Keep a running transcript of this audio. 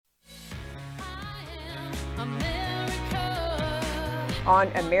On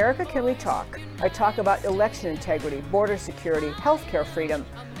America Can We Talk, I talk about election integrity, border security, healthcare freedom,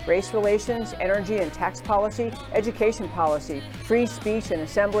 race relations, energy and tax policy, education policy, free speech and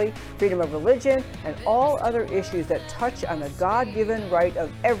assembly, freedom of religion, and all other issues that touch on the God-given right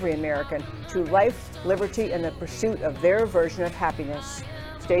of every American to life, liberty, and the pursuit of their version of happiness.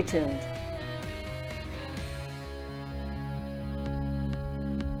 Stay tuned.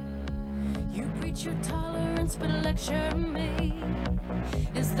 You preach your tolerance, but lecture me.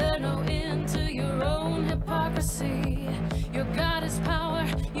 Is there no end to your own hypocrisy? Your God is power,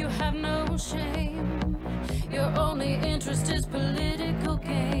 you have no shame. Your only interest is political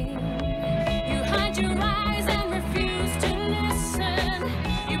gain. You hide your eyes and refuse to listen.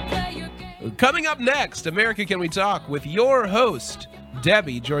 You play your game. Coming up next, America Can We Talk with your host,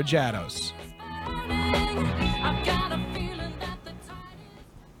 Debbie Georgianos. I've got a feeling that the time.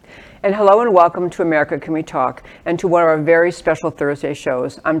 And hello and welcome to America Can We Talk and to one of our very special Thursday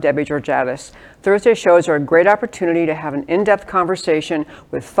shows. I'm Debbie Georgianos. Thursday shows are a great opportunity to have an in-depth conversation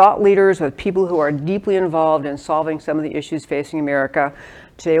with thought leaders, with people who are deeply involved in solving some of the issues facing America.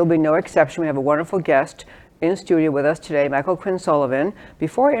 Today will be no exception. We have a wonderful guest in studio with us today, Michael Quinn Sullivan.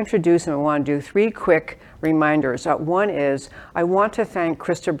 Before I introduce him, I want to do three quick reminders. One is, I want to thank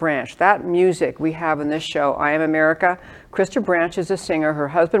Krista Branch. That music we have in this show, I Am America, Krista Branch is a singer. Her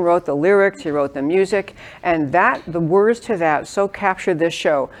husband wrote the lyrics, he wrote the music, and the words to that so capture this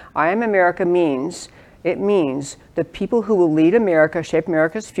show. I Am America means the people who will lead America, shape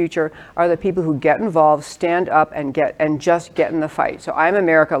America's future, are the people who get involved, stand up, and just get in the fight. So I Am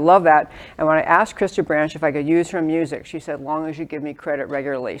America, love that. And when I asked Krista Branch if I could use her music, she said, long as you give me credit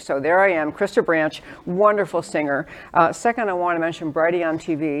regularly. So there I am, Krista Branch, wonderful singer. Second, I want to mention Brighty on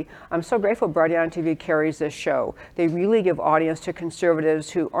TV. I'm so grateful Brighty on TV carries this show. They really give audience to conservatives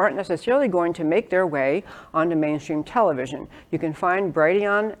who aren't necessarily going to make their way onto mainstream television. You can find Brighty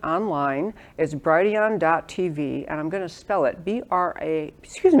on online. It's brighteon.tv. And I'm going to spell it B-R-I-G-H-T-E-O-N,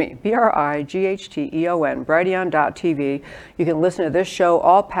 brighteon.tv. You can listen to this show,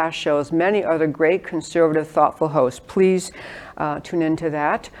 all past shows, many other great conservative, thoughtful hosts. Please tune into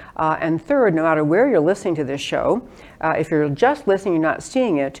that. And third, no matter where you're listening to this show, if you're just listening, you're not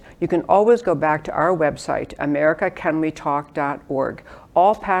seeing it, you can always go back to our website, americacanwetalk.org.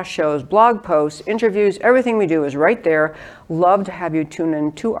 All past shows, blog posts, interviews, everything we do is right there. Love to have you tune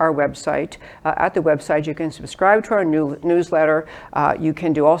in to our website. At the website, you can subscribe to our newsletter. You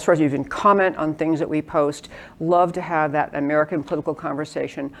can do all sorts. You can comment on things that we post. Love to have that American political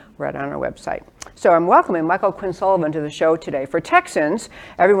conversation right on our website. So I'm welcoming Michael Quinn Sullivan to the show today. For Texans,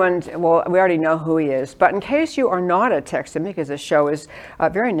 well, we already know who he is. But in case you are not a Texan, because this show is a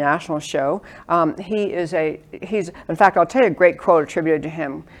very national show, he's, in fact, I'll tell you a great quote attributed to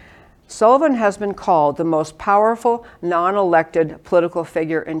him. Sullivan has been called the most powerful non-elected political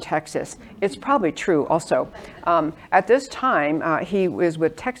figure in Texas. It's probably true also. At this time, he was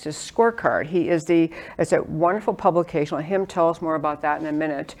with Texas Scorecard. It's a wonderful publication. I'll let him tell us more about that in a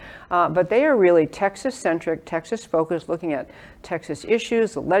minute. But they are really Texas-centric, Texas-focused, looking at Texas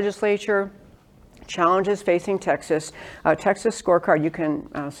issues, the legislature, challenges facing Texas. Texas Scorecard, you can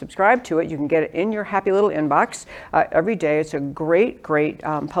subscribe to it. You can get it in your happy little inbox every day. It's a great, great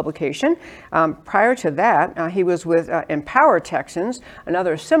publication. Prior to that, he was with Empower Texans,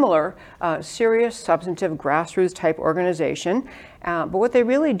 another similar serious, substantive, grassroots type organization. But what they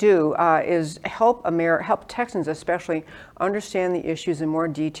really do is help Texans especially understand the issues in more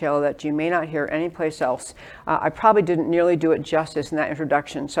detail that you may not hear anyplace else. I probably didn't nearly do it justice in that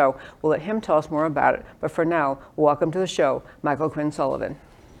introduction, so we'll let him tell us more about it. But for now, welcome to the show, Michael Quinn Sullivan.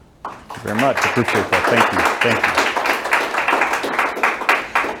 Thank you very much. Appreciate that. Thank you.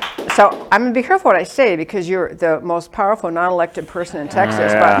 So I'm going to be careful what I say because you're the most powerful non-elected person in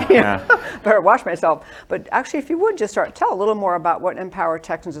Texas. Better watch myself. But actually, if you would just tell a little more about what Empower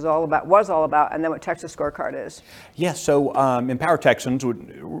Texans was all about, and then what Texas Scorecard is. Yeah, so Empower Texans,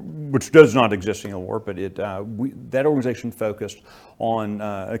 which does not exist anymore, but that organization focused on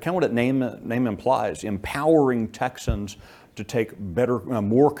kind of what its name implies, empowering Texans to take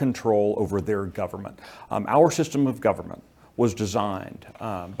more control over their government. Our system of government was designed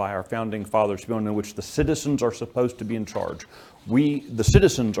by our founding fathers, in which the citizens are supposed to be in charge. The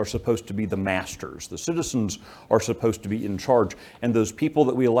citizens are supposed to be the masters. The citizens are supposed to be in charge. And those people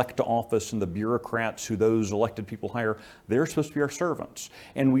that we elect to office and the bureaucrats who those elected people hire, they're supposed to be our servants.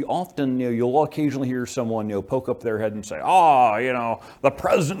 And we often, you'll occasionally hear someone, poke up their head and say, the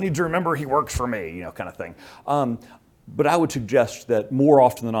president needs to remember he works for me, kind of thing. But I would suggest that more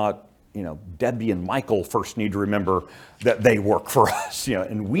often than not, Debbie and Michael first need to remember that they work for us,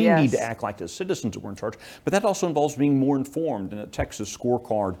 and we Yes. need to act like the citizens that we're in charge. But that also involves being more informed. And at Texas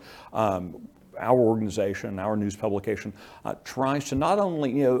Scorecard, our organization, our news publication, tries to not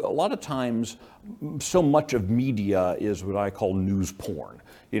only, a lot of times, so much of media is what I call news porn.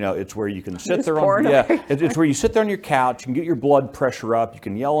 It's where you can sit News there porn, on, okay. it's where you sit there on your couch, you can get your blood pressure up, you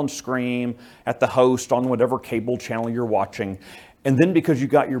can yell and scream at the host on whatever cable channel you're watching. And then because you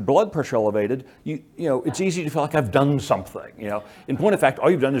got your blood pressure elevated, it's easy to feel like I've done something. In point of fact, all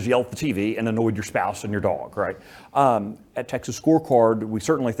you've done is yell at the TV and annoyed your spouse and your dog, right? At Texas Scorecard, we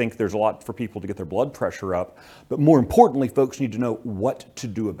certainly think there's a lot for people to get their blood pressure up, but more importantly, folks need to know what to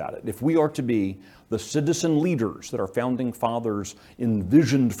do about it. If we are to be the citizen leaders that our founding fathers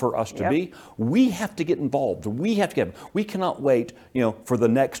envisioned for us to be, we have to get involved. We cannot wait, for the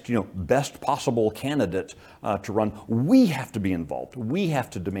next, best possible candidate to run. We have to be involved. We have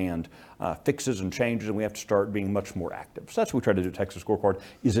to demand fixes and changes, and we have to start being much more active. So that's what we try to do at Texas Scorecard,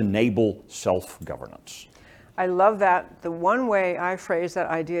 is enable self-governance. I love that. The one way I phrase that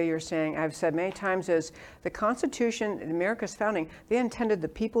idea you're saying, I've said many times, is the Constitution, in America's founding, they intended the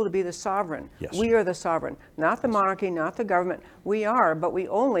people to be the sovereign. Yes. We are the sovereign, not the monarchy, not the government. We are, but we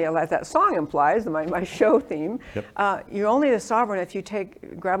only, like that song implies, my show theme, you're only the sovereign if you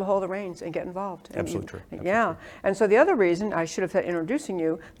grab a hold of the reins and get involved. Absolutely true. Yeah. And so the other reason, I should have said introducing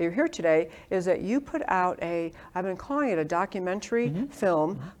you, that you're here today, is that you put out I've been calling it a documentary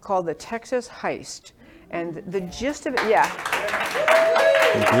film called The Texas Heist. And the gist of it, Thank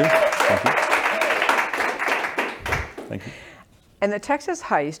you. Thank you. And the Texas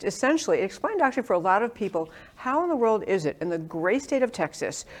Heist, essentially, it explained actually for a lot of people, how in the world is it in the great state of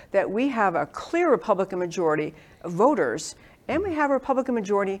Texas that we have a clear Republican majority of voters, and we have a Republican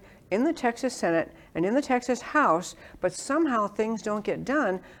majority in the Texas Senate and in the Texas House, but somehow things don't get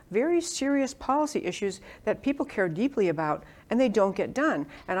done. Very serious policy issues that people care deeply about, and they don't get done.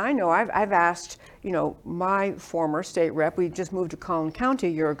 And I know I've asked, my former state rep, we just moved to Collin County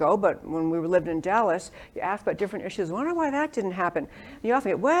a year ago, but when we lived in Dallas, you asked about different issues. I wonder why that didn't happen. And you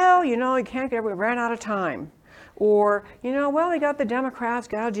often get, you can't get everyone, ran out of time. Or, we got the Democrats,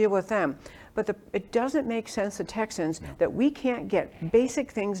 got to deal with them. But it doesn't make sense to Texans that we can't get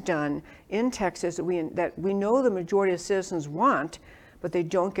basic things done in Texas that we know the majority of citizens want, but they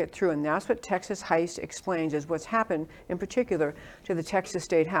don't get through. And that's what Texas Heist explains, is what's happened in particular to the Texas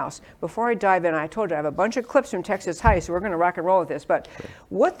State House. Before I dive in, I told you I have a bunch of clips from Texas Heist, so we're going to rock and roll with this. But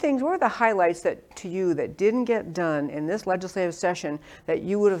what are the highlights that didn't get done in this legislative session that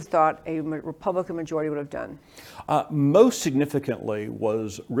you would have thought a Republican majority would have done? Most significantly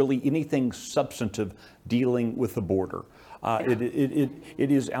was really anything substantive dealing with the border. It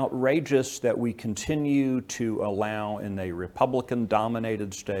is outrageous that we continue to allow, in a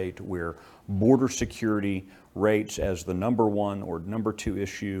Republican-dominated state where border security rates as the number one or number two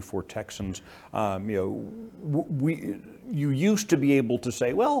issue for Texans, you used to be able to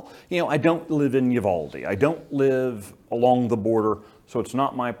say, I don't live in Uvalde, I don't live along the border, so it's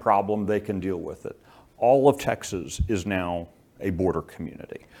not my problem, they can deal with it. All of Texas is now a border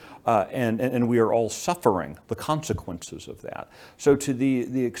community. And we are all suffering the consequences of that. So to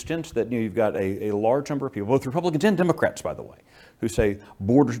the extent that you've got a large number of people, both Republicans and Democrats, by the way, who say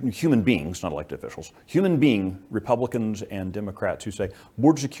human beings, not elected officials, human being Republicans and Democrats who say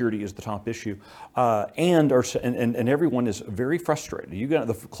border security is the top issue, and everyone is very frustrated.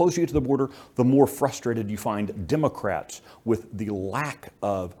 The closer you get to the border, the more frustrated you find Democrats with the lack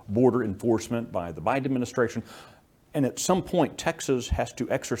of border enforcement by the Biden administration. And at some point, Texas has to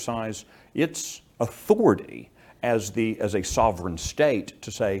exercise its authority as a sovereign state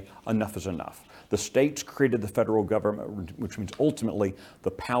to say enough is enough. The states created the federal government, which means ultimately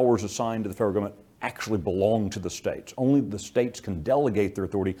the powers assigned to the federal government actually belong to the states. Only the states can delegate their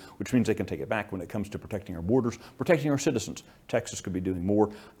authority, which means they can take it back when it comes to protecting our borders, protecting our citizens. Texas could be doing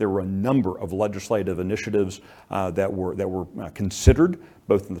more. There were a number of legislative initiatives that were considered,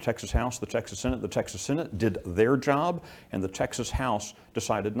 both in the Texas House, the Texas Senate. The Texas Senate did their job, and the Texas House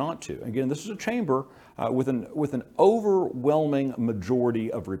decided not to. Again, this is a chamber with an overwhelming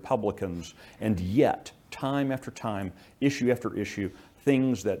majority of Republicans, and yet, time after time, issue after issue,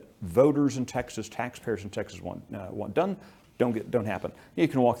 things that voters in Texas, taxpayers in Texas want done, don't happen. You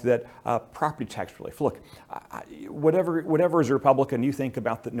can walk through that. Property tax relief. Look, whatever as a Republican you think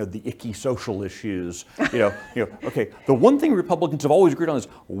about the icky social issues. Okay. The one thing Republicans have always agreed on is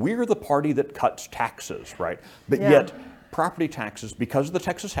we're the party that cuts taxes, right? But yet, property taxes, because of the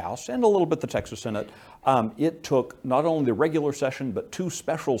Texas House and a little bit the Texas Senate, it took not only the regular session but 2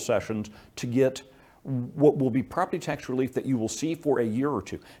 special sessions to get what will be property tax relief that you will see for a year or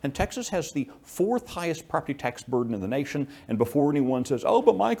two. And Texas has the 4th highest property tax burden in the nation. And before anyone says, oh,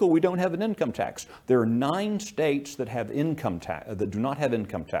 but Michael, we don't have an income tax. There are 9 states that have that do not have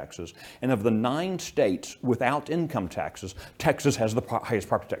income taxes. And of the 9 states without income taxes, Texas has the highest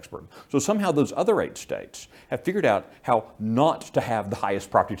property tax burden. So somehow those other 8 states have figured out how not to have the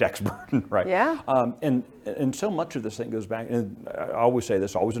highest property tax burden, right? Yeah. And so much of this thing goes back, and I always say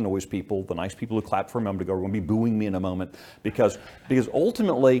this, always annoys people, the nice people who clap for a moment ago are going to be booing me in a moment, because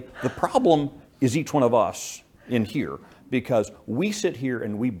ultimately the problem is each one of us in here, because we sit here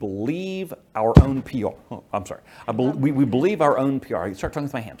and we believe our own PR. Oh, I'm sorry. We believe our own PR. I start talking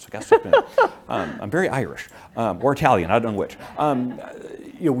with my hands. I got to stop doing it. I'm very Irish, or Italian, I don't know which.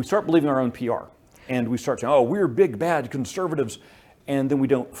 We start believing our own PR, and we start saying, oh, we're big, bad conservatives, and then we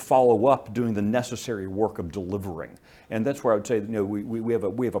don't follow up doing the necessary work of delivering. And that's where I would say, we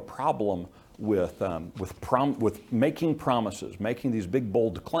have a problem with making promises, making these big,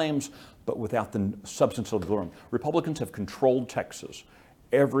 bold claims, but without the substance of delivering. Republicans have controlled Texas,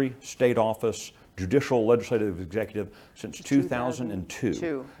 every state office, judicial, legislative, executive, since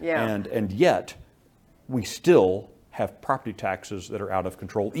 2002. Yeah. And yet, we still have property taxes that are out of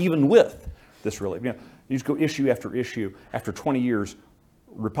control, even with this relief. You just go issue after issue. After 20 years,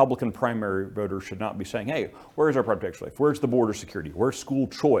 Republican primary voters should not be saying, hey, where's our property tax relief? Where's the border security? Where's school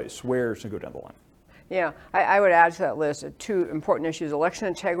choice? Where's, and go down the line. Yeah, I would add to that list 2 important issues: election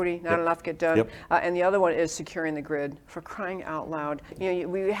integrity, not enough get done, and the other one is securing the grid. For crying out loud,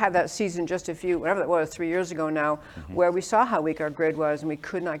 we had that season just whatever that was, 3 years ago now, where we saw how weak our grid was, and we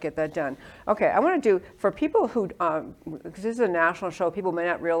could not get that done. Okay, I want to do, for people who, because this is a national show, people may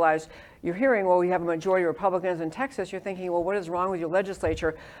not realize, you're hearing, well, we have a majority of Republicans in Texas, you're thinking, well, what is wrong with your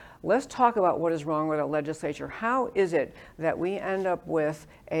legislature? Let's talk about what is wrong with our legislature. How is it that we end up with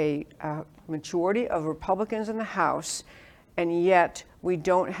a majority of Republicans in the House, and yet we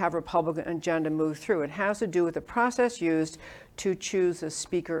don't have Republican agenda move through? It has to do with the process used to choose the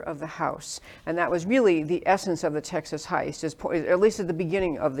Speaker of the House. And that was really the essence of the Texas heist, at least at the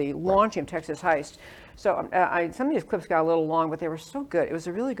beginning of the launching of Texas heist. So some of these clips got a little long, but they were so good. It was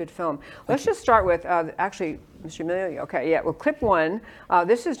a really good film. Let's just start with, actually, Mr. Emilio. Okay, yeah, well, clip 1.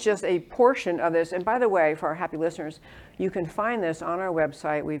 This is just a portion of this. And by the way, for our happy listeners, you can find this on our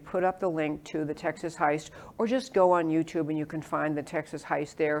website. We've put up the link to the Texas heist, or just go on YouTube and you can find the Texas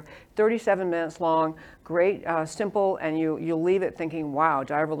heist there. 37 minutes long, great, simple, and you'll leave it thinking, wow,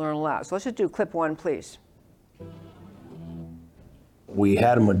 did I ever learn a lot? So let's just do clip 1, please. We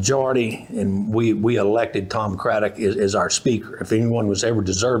had a majority, and we elected Tom Craddock as our speaker. If anyone was ever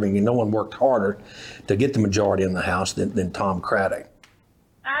deserving, and no one worked harder to get the majority in the House than Tom Craddock.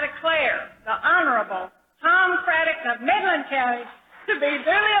 I declare the Honorable Tom Craddock of Midland County to be duly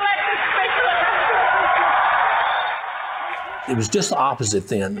elected Speaker of the House. It was just the opposite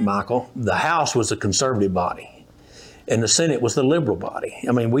then, Michael. The House was a conservative body, and the Senate was the liberal body.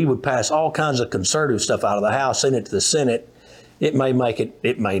 I mean, we would pass all kinds of conservative stuff out of the House, send it to the Senate. It may make it,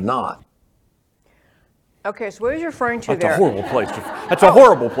 it may not. Okay, so what are you referring to That's there? a horrible place to. That's a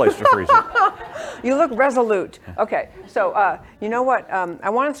horrible place to freeze it. You look resolute. Okay, so you know what? I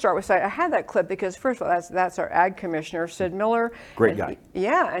want to start with I had that clip because first of all, that's our ag commissioner, Sid Miller. Great guy.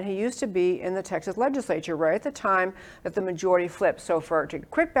 And he used to be in the Texas legislature right at the time that the majority flipped. So for a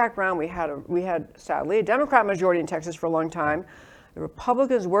quick background, we had sadly a Democrat majority in Texas for a long time. The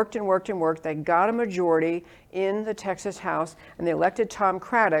Republicans worked and worked and worked. They got a majority in the Texas House, and they elected Tom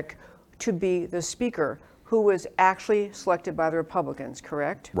Craddock to be the Speaker, who was actually selected by the Republicans,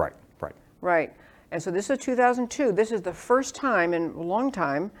 correct? Right. Right. And so this is 2002. This is the first time in a long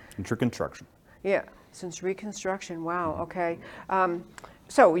time. Since Reconstruction. Yeah, since Reconstruction. Wow, okay.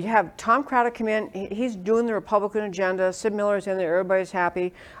 So you have Tom Craddock come in. He's doing the Republican agenda. Sid Miller's in there. Everybody's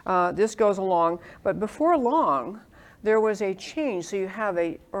happy. This goes along. But before long, there was a change. So you have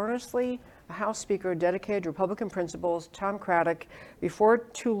a House Speaker dedicated to Republican principles, Tom Craddock. Before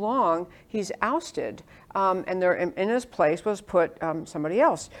too long, he's ousted, and there in his place was put somebody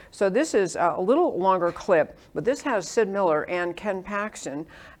else. So this is a little longer clip, but this has Sid Miller and Ken Paxton,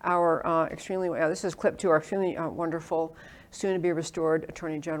 our this is clip 2, our extremely wonderful, soon-to-be restored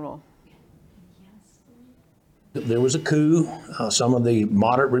Attorney General. There was a coup. Some of the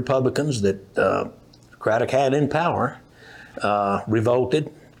moderate Republicans that Craddock had in power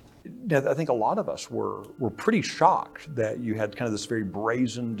revolted. Now, I think a lot of us were pretty shocked that you had kind of this very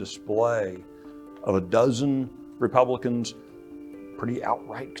brazen display of a dozen Republicans pretty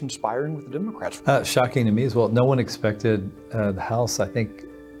outright conspiring with the Democrats. Shocking to me as well. No one expected the House, I think,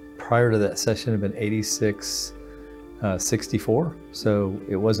 prior to that session had been 86-64, so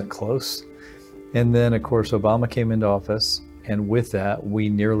it wasn't close. And then, of course, Obama came into office, and with that, we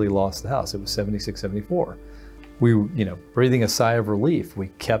nearly lost the House. It was 76-74. We were, breathing a sigh of relief. We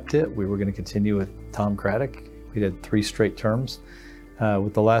kept it. We were going to continue with Tom Craddock. We did 3 straight terms,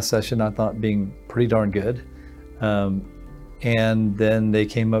 with the last session I thought being pretty darn good. And then they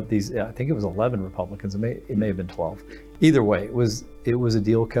came up I think it was 11 Republicans. It may have been 12. Either way, it was a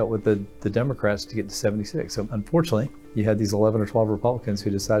deal cut with the Democrats to get to 76. So unfortunately, you had these 11 or 12 Republicans who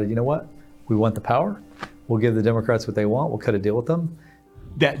decided, you know what? We want the power. We'll give the Democrats what they want. We'll cut a deal with them.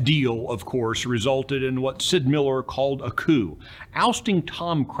 That deal, of course, resulted in what Sid Miller called a coup, ousting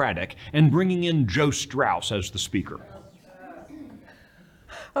Tom Craddock and bringing in Joe Strauss as the Speaker.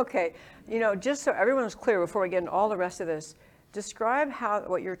 Okay, just so everyone's clear before we get into all the rest of this, describe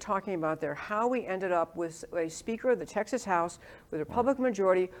what you're talking about there, how we ended up with a Speaker of the Texas House with a Republican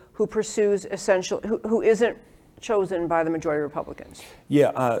majority who pursues who isn't chosen by the majority of Republicans.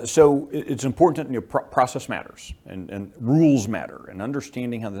 Yeah, so it's important that process matters and rules matter and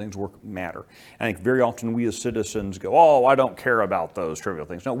understanding how the things work matter. I think very often we as citizens go, oh, I don't care about those trivial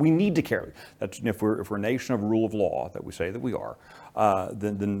things. No, we need to care. That's if we're a nation of rule of law that we say that we are,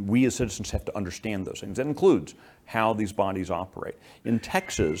 then we as citizens have to understand those things. That includes how these bodies operate. In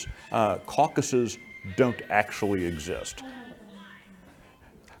Texas, caucuses don't actually exist.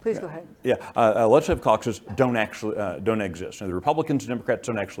 Please go ahead. Yeah, legislative caucuses don't exist. Now, the Republicans and Democrats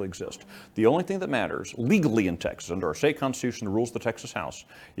don't actually exist. The only thing that matters legally in Texas, under our state constitution, the rules of the Texas House,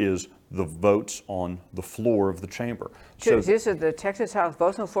 is the votes on the floor of the chamber. So this is the Texas House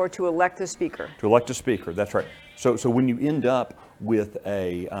votes on the floor to elect the Speaker. To elect a Speaker, that's right. So when you end up with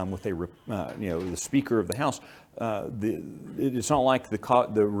the Speaker of the House, it's not like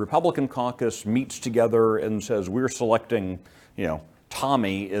the Republican caucus meets together and says we're selecting,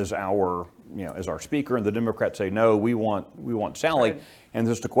 Tommy is our Speaker, and the Democrats say no, we want Sally, right. And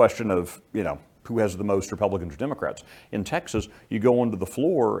it's just a question of who has the most Republicans or Democrats. In Texas, you go onto the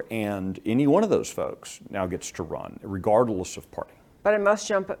floor, and any one of those folks now gets to run, regardless of party. But it must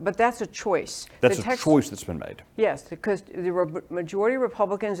jump. But that's a choice. That's a choice that's been made. Yes, because the majority of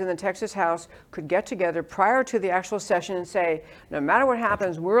Republicans in the Texas House could get together prior to the actual session and say, no matter what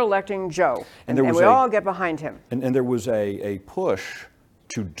happens, we're electing Joe, and we all get behind him. And there was a push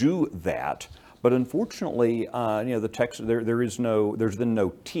to do that, but unfortunately, there's been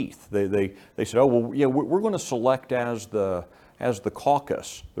no teeth. They said, oh well, yeah, we're going to select as the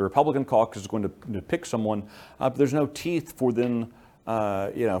caucus. The Republican caucus is going to pick someone, but there's no teeth for them.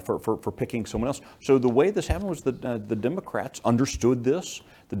 For picking someone else. So the way this happened was that the Democrats understood this.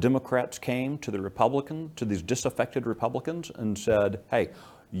 The Democrats came to these disaffected Republicans and said, hey,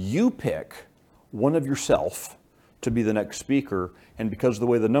 you pick one of yourself to be the next Speaker, and because of the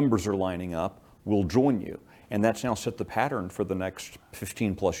way the numbers are lining up, we'll join you. And that's now set the pattern for the next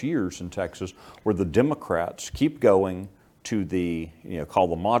 15 plus years in Texas, where the Democrats keep going to call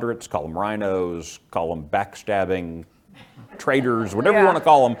them moderates, call them rhinos, call them backstabbing traitors, whatever you want to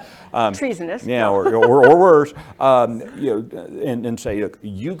call them, treasonous, or worse, and say, look,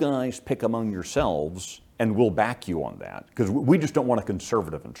 you guys pick among yourselves, and we'll back you on that because we just don't want a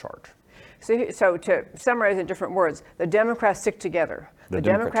conservative in charge. So to summarize in different words, the Democrats stick together. The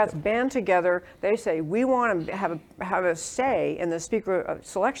Democrats band together. They say we want to have a say in the Speaker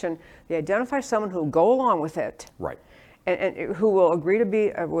selection. They identify someone who will go along with it. Right. And who will agree to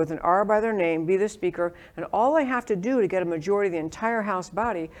be, with an R by their name, be the Speaker. And all they have to do to get a majority of the entire House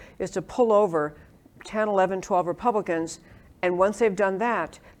body is to pull over 10, 11, 12 Republicans. And once they've done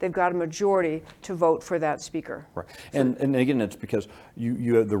that, they've got a majority to vote for that Speaker. Right. And again, it's because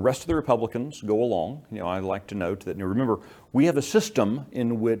you have the rest of the Republicans go along. I like to note that, remember, we have a system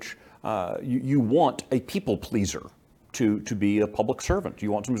in which you want a people pleaser to be a public servant.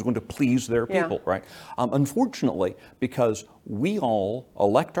 You want someone who's going to please their people, right? Unfortunately, because we all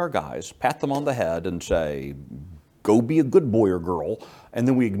elect our guys, pat them on the head and say, go be a good boy or girl, and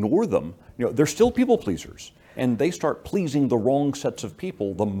then we ignore them, they're still people pleasers. And they start pleasing the wrong sets of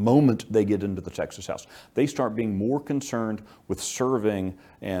people the moment they get into the Texas House. They start being more concerned with serving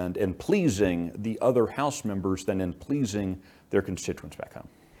and pleasing the other House members than in pleasing their constituents back home.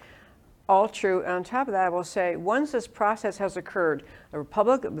 All true. And on top of that, I will say, once this process has occurred,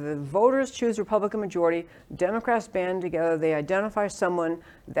 the voters choose a Republican majority, Democrats band together, they identify someone,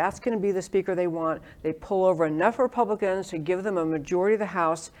 that's going to be the Speaker they want. They pull over enough Republicans to give them a majority of the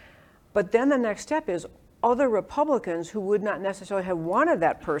House. But then the next step is other Republicans who would not necessarily have wanted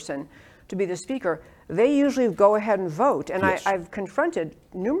that person to be the Speaker, they usually go ahead and vote. And yes. I've confronted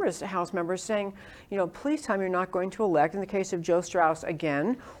numerous House members saying, please tell me you're not going to elect, in the case of Joe Strauss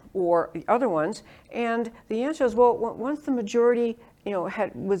again, or the other ones. And the answer is, well, once the majority he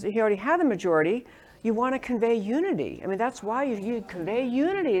already had the majority. You want to convey unity. I mean, that's why you convey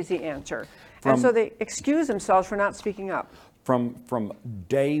unity is the answer. And so they excuse themselves for not speaking up. From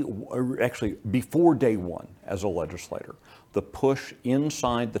actually before day one as a legislator, the push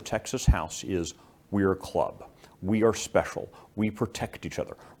inside the Texas House is we're a club. We are special. We protect each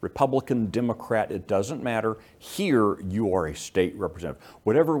other. Republican, Democrat, it doesn't matter. Here, you are a state representative.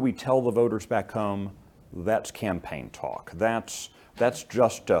 Whatever we tell the voters back home, that's campaign talk. That's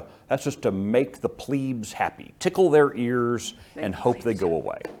just to make the plebes happy, tickle their ears, and hope they go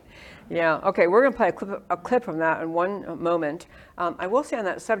away. Yeah, okay, we're going to play a clip from that in one moment. I will say on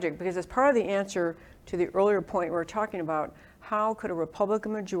that subject, because it's part of the answer to the earlier point we were talking about, how could a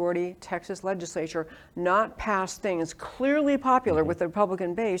Republican majority Texas legislature not pass things clearly popular with the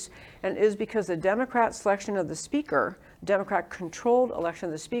Republican base, and it is because the Democrat selection of the Speaker, Democrat-controlled election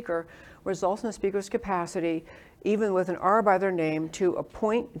of the Speaker, results in the Speaker's capacity, even with an R by their name, to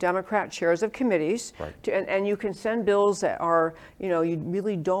appoint Democrat chairs of committees. Right. And you can send bills that are, you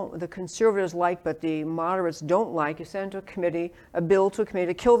really don't, the conservatives like, but the moderates don't like. You send to a committee, a bill to a committee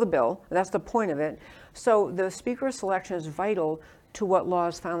to kill the bill. That's the point of it. So the Speaker's selection is vital to what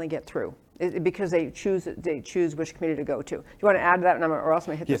laws finally get through, because they choose which committee to go to. Do you want to add to that, or else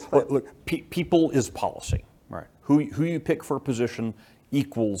I'm going to hit this clip? Look, people is policy, right? Who you pick for a position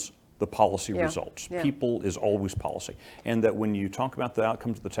equals the policy results. Yeah. People is always policy. And that when you talk about the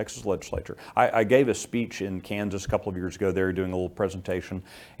outcomes of the Texas legislature, I gave a speech in Kansas a couple of years ago. They were doing a little presentation,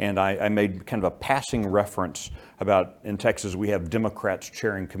 and I made kind of a passing reference about in Texas we have Democrats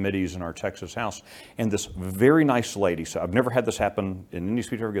chairing committees in our Texas House. And this very nice lady, so I've never had this happen in any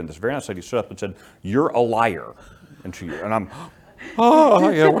speech ever again, this very nice lady stood up and said, "You're a liar." And I'm, oh,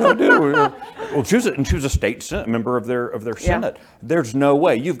 yeah, what do I do? Well, she was a state Senate member of their Senate. Yeah. There's no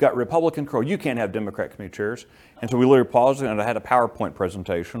way. You've got Republican control. You can't have Democrat committee chairs. And so we literally paused, and I had a PowerPoint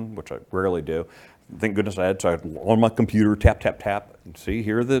presentation, which I rarely do. Thank goodness I had. So I had on my computer, tap, tap, tap, and see,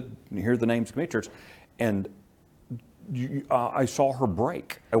 here are the names of committee chairs. And I saw her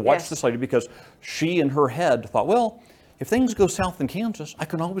break. I watched this lady because she in her head thought, well, if things go south in Kansas, I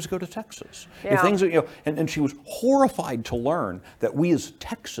can always go to Texas. Yeah. If things, and she was horrified to learn that we as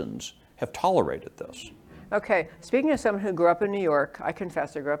Texans have tolerated this. Okay, speaking of someone who grew up in New York, I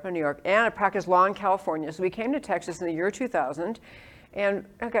confess I grew up in New York, and I practiced law in California. So we came to Texas in the year 2000, and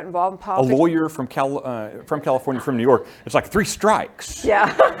I got involved in politics. A lawyer from California, from New York, it's like 3 strikes.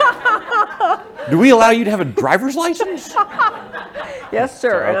 Yeah. Do we allow you to have a driver's license? Yes,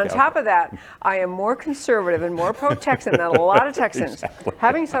 sir. Sorry, and on top of that, I am more conservative and more pro-Texan than a lot of Texans. Exactly.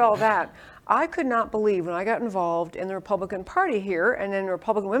 Having said all that, I could not believe when I got involved in the Republican Party here and in the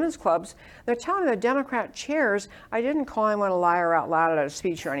Republican women's clubs, they're telling me the Democrat chairs, I didn't call anyone a liar out loud at a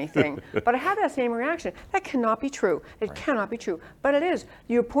speech or anything, but I had that same reaction. That cannot be true. It cannot be true. But it is.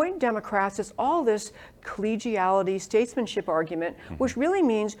 You appoint Democrats, it's all this collegiality, statesmanship argument, which really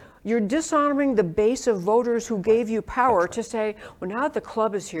means you're dishonoring the base of voters who gave you power to say, well, now that the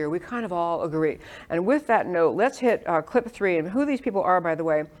club is here, we kind of all agree. And with that note, let's hit clip 3. And who these people are, by the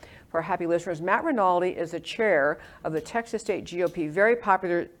way, for our happy listeners, Matt Rinaldi is the chair of the Texas State GOP, very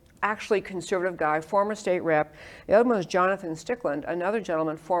popular, actually conservative guy, former state rep. The other one is Jonathan Stickland, another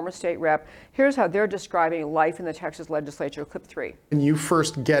gentleman, former state rep. Here's how they're describing life in the Texas legislature, clip 3. When you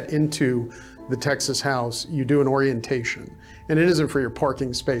first get into the Texas House, you do an orientation. And it isn't for your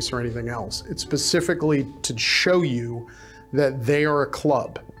parking space or anything else. It's specifically to show you that they are a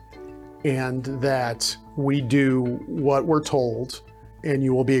club and that we do what we're told, and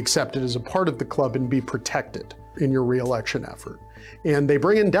you will be accepted as a part of the club and be protected in your reelection effort. And they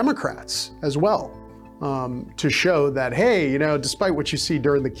bring in Democrats as well to show that, hey, despite what you see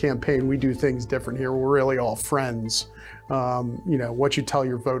during the campaign, we do things different here. We're really all friends. What you tell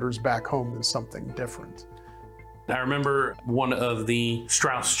your voters back home is something different. I remember one of the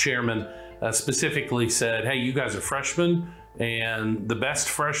Strauss chairmen specifically said, hey, you guys are freshmen, and the best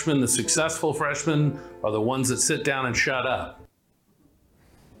freshmen, the successful freshmen, are the ones that sit down and shut up.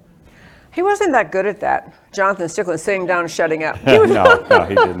 He wasn't that good at that, Jonathan Stickland, sitting down and shutting up. No,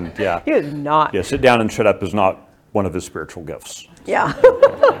 he didn't. Yeah, he did not. Yeah, sit down and shut up is not one of his spiritual gifts. Yeah.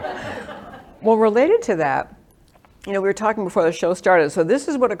 Well, related to that, we were talking before the show started. So this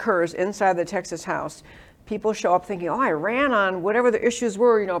is what occurs inside the Texas House. People show up thinking, oh, I ran on whatever the issues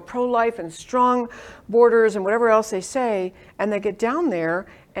were, pro-life and strong borders and whatever else they say, and they get down there,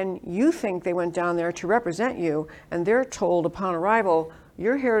 and you think they went down there to represent you, and they're told upon arrival,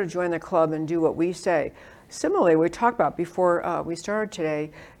 you're here to join the club and do what we say. Similarly, we talked about before we started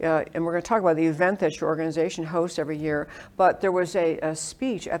today, and we're going to talk about the event that your organization hosts every year, but there was a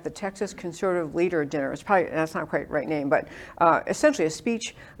speech at the Texas Conservative Leader Dinner. It's probably, that's not quite the right name, but essentially a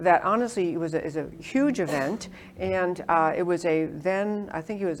speech that honestly is a huge event, and it was I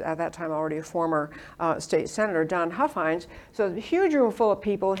think he was at that time already a former state senator, Don Huffines. So a huge room full of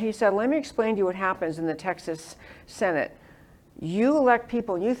people, and he said, let me explain to you what happens in the Texas Senate. You elect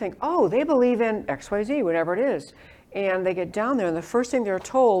people and you think, oh, they believe in XYZ, whatever it is. And they get down there and the first thing they're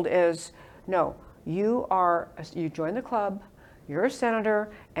told is, no, you join the club, you're a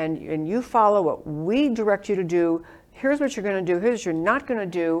senator, and you follow what we direct you to do. Here's what you're going to do, here's what you're not going to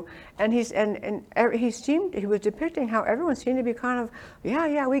do. And he was depicting how everyone seemed to be kind of,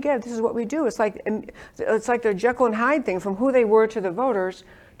 yeah, we get it, this is what we do. It's like the Jekyll and Hyde thing, from who they were to the voters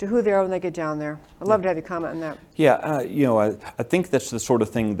to who they are when they get down there. I'd love to have you comment on that. Yeah, I think that's the sort of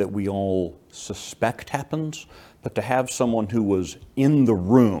thing that we all suspect happens, but to have someone who was in the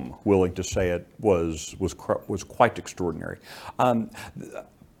room willing to say it was quite extraordinary.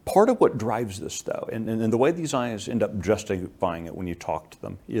 Part of what drives this, though, and the way these guys end up justifying it when you talk to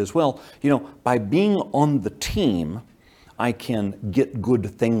them is, well, by being on the team, I can get good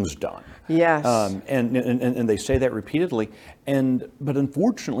things done. Yes. And they say that repeatedly, but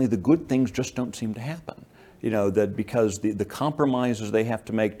unfortunately the good things just don't seem to happen. That because the compromises they have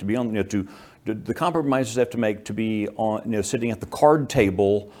to make to be on, the compromises they have to make to be on, sitting at the card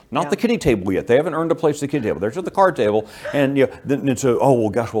table, not the kiddie table yet. They haven't earned a place at the kiddie table. They're at the card table, and then it's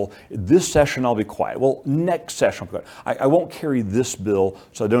this session I'll be quiet. Well, next session I'll be quiet. I won't carry this bill,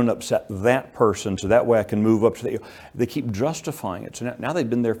 so I don't upset that person, so that way I can move up to the. They keep justifying it. So now they've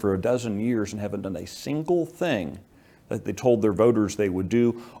been there for a dozen years and haven't done a single thing that they told their voters they would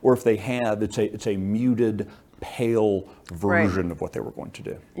do, or if they have, it's a muted, pale version of what they were going to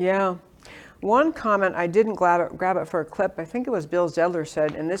do. Yeah. One comment, I didn't grab it for a clip, I think it was Bill Zedler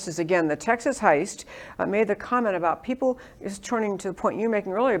said, and this is again, the Texas heist, made the comment about people, is turning to the point you were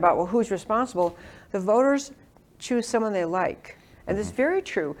making earlier about, well, who's responsible? The voters choose someone they like. And this is very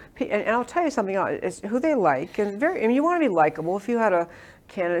true. And I'll tell you something else, it's who they like, and you want to be likable. If you had a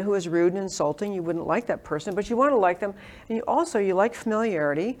candidate who was rude and insulting, you wouldn't like that person, but you want to like them. And you like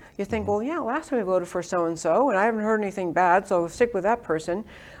familiarity. You think, well, yeah, last time I voted for so-and-so, and I haven't heard anything bad, so I'll stick with that person.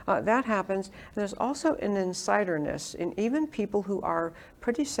 That happens. And there's also an insiderness in even people who are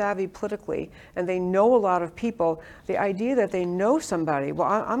pretty savvy politically, and they know a lot of people. The idea that they know somebody, well,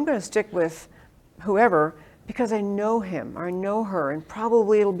 I'm going to stick with whoever, because I know him or I know her, and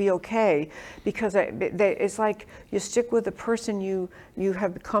probably it'll be okay, because it's like you stick with the person you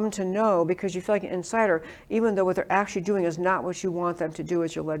have come to know because you feel like an insider, even though what they're actually doing is not what you want them to do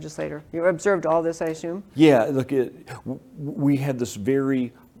as your legislator. You observed all this, I assume? Yeah, look, we had this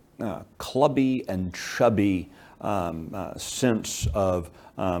very clubby and chubby sense of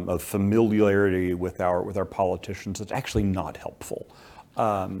familiarity with our politicians. It's actually not helpful.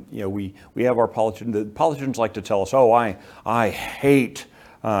 We have our politicians. The politicians like to tell us, "Oh, I hate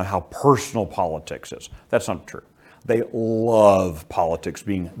how personal politics is." That's not true. They love politics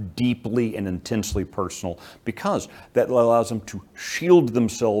being deeply and intensely personal because that allows them to shield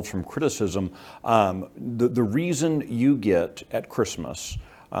themselves from criticism. The reason you get at Christmas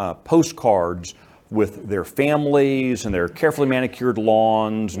postcards with their families and their carefully manicured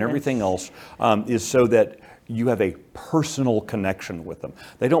lawns and everything else is so that you have a personal connection with them.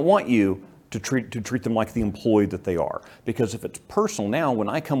 They don't want you to treat them like the employee that they are. Because if it's personal now, when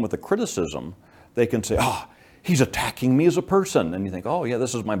I come with a criticism, they can say, he's attacking me as a person. And you think, oh yeah,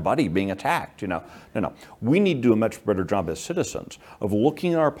 this is my buddy being attacked. No. We need to do a much better job as citizens of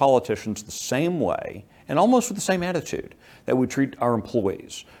looking at our politicians the same way and almost with the same attitude that we treat our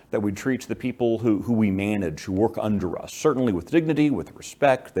employees, that we treat the people who we manage, who work under us, certainly with dignity, with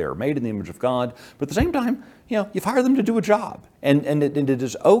respect. They are made in the image of God. But at the same time, you've hired them to do a job. And it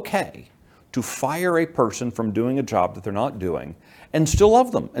is okay to fire a person from doing a job that they're not doing and still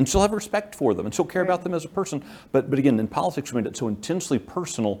love them and still have respect for them and still care about them as a person. But again, in politics, we made it so intensely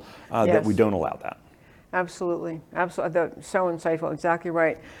personal that we don't allow that. Absolutely. So insightful. Exactly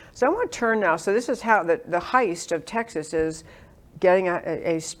right. So I want to turn now. So this is how the heist of Texas is getting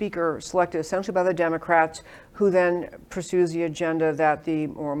a speaker selected essentially by the Democrats, who then pursues the agenda that the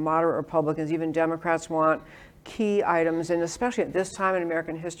more moderate Republicans, even Democrats, want. Key items, and especially at this time in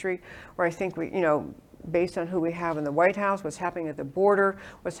American history, where I think based on who we have in the White House, what's happening at the border,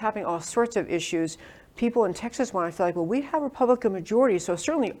 what's happening, all sorts of issues, people in Texas want to feel like, well, we have Republican majority, so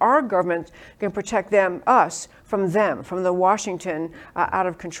certainly our government can protect us from them, from the Washington out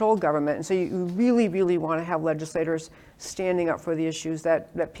of control government. And so you really, really want to have legislators standing up for the issues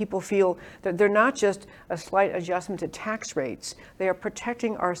that people feel that they're not just a slight adjustment to tax rates. They are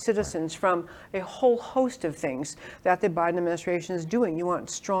protecting our citizens from a whole host of things that the Biden administration is doing. You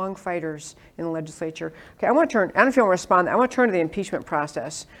want strong fighters in the legislature. Okay, I don't know if you want to respond. I want to turn to the impeachment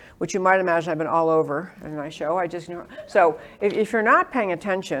process, which you might imagine I've been all over in my show. So if you're not paying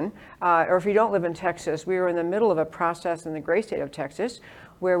attention, or if you don't live in Texas, we are in the middle of a process in the great state of Texas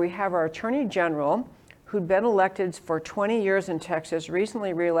where we have our Attorney General, who'd been elected for 20 years in Texas,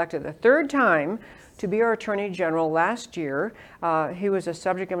 recently reelected the third time to be our Attorney General last year. He was a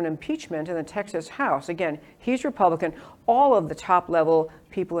subject of an impeachment in the Texas House. Again, he's Republican. All of the top level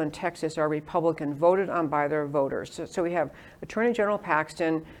people in Texas are Republican, voted on by their voters. So we have Attorney General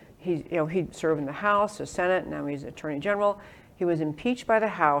Paxton. He served in the House, the Senate, now he's Attorney General. He was impeached by the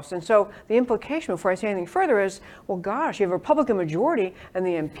House. And so the implication, before I say anything further, is, well, gosh, you have a Republican majority and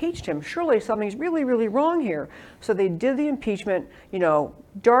they impeached him. Surely something's really, really wrong here. So they did the impeachment,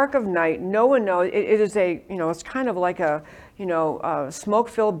 dark of night. No one knows. It is it's kind of like a,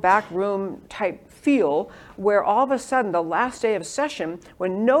 smoke-filled back room type feel, where all of a sudden, the last day of session,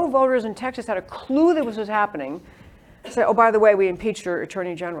 when no voters in Texas had a clue that this was happening, say, oh, by the way, we impeached our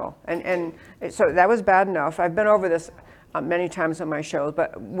Attorney General. And so that was bad enough. I've been over this many times on my shows,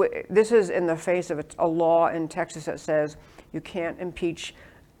 but this is in the face of a law in Texas that says you can't impeach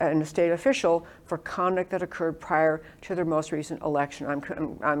a state official for conduct that occurred prior to their most recent election.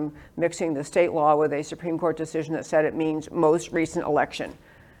 I'm mixing the state law with a Supreme Court decision that said it means most recent election.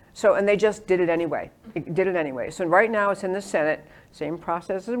 So, and they just did it anyway. So right now it's in the Senate, same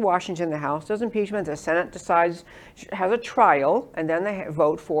process as in Washington. The House does impeachment, the Senate decides, has a trial, and then they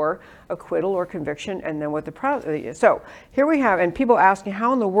vote for acquittal or conviction, and then what the process is. So here we have, and people asking,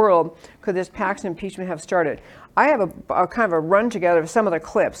 how in the world could this Paxton impeachment have started? I have a kind of a run together of some of the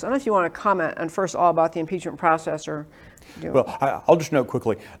clips. I don't know if you want to comment on first all about the impeachment process or. Well, I'll just note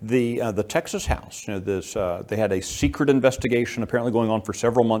quickly, the Texas House, they had a secret investigation apparently going on for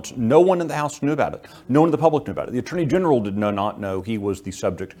several months. No one in the House knew about it. No one in the public knew about it. The Attorney General did not know he was the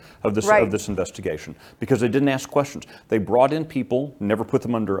subject of this investigation because they didn't ask questions. They brought in people, never put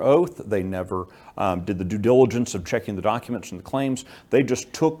them under oath. They never did the due diligence of checking the documents and the claims. They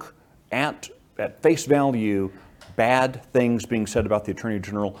just took at face value bad things being said about the Attorney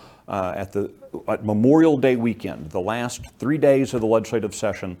General at Memorial Day weekend, the last 3 days of the legislative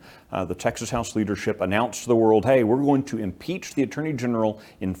session. The Texas House leadership announced to the world, hey, we're going to impeach the Attorney General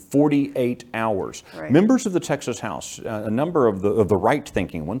in 48 hours. Right. Members of the Texas House, a number of the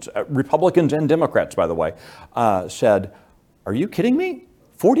right-thinking ones, Republicans and Democrats, by the way, said, are you kidding me?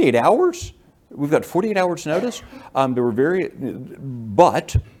 48 hours? We've got 48 hours notice?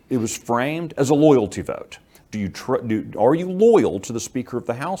 But it was framed as a loyalty vote. Are you loyal to the Speaker of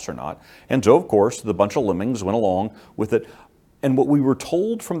the House or not? And so, of course, the bunch of lemmings went along with it. And what we were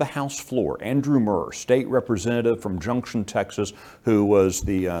told from the House floor, Andrew Murr, state representative from Junction, Texas, who was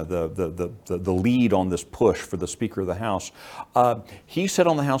the lead on this push for the Speaker of the House, he said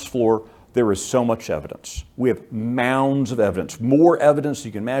on the House floor, there is so much evidence. We have mounds of evidence, more evidence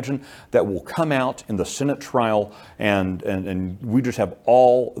you can imagine that will come out in the Senate trial, and we just have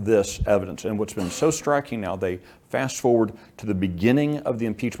all this evidence. And what's been so striking now, they fast forward to the beginning of the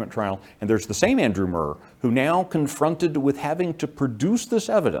impeachment trial, and there's the same Andrew Murr who now confronted with having to produce this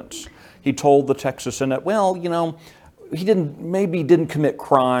evidence. He told the Texas Senate, well, he didn't commit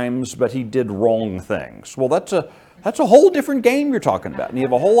crimes, but he did wrong things. Well, that's a whole different game you're talking about. And you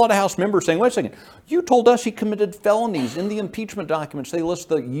have a whole lot of House members saying, wait a second, you told us he committed felonies. In the impeachment documents, they list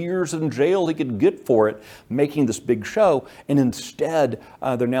the years in jail he could get for it, making this big show. And instead,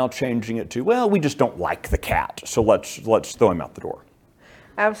 they're now changing it to, well, we just don't like the cat, so let's throw him out the door.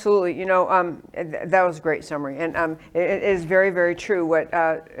 Absolutely. That was a great summary. And it is very, very true.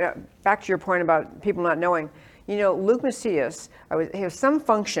 Back to your point about people not knowing, Luke Macias, he has some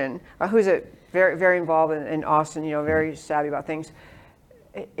function, who's a very, very involved in Austin, very savvy about things.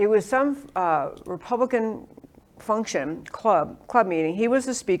 It was some Republican function, club meeting. He was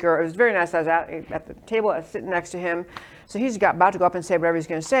the speaker. It was very nice. I was at the table, sitting next to him. So he's about to go up and say whatever he's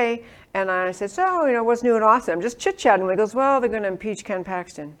going to say. And I said, so, what's new in Austin? I'm just chit-chatting. He goes, well, they're going to impeach Ken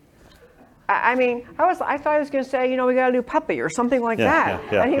Paxton. I thought he was going to say, we got a new puppy or something like that.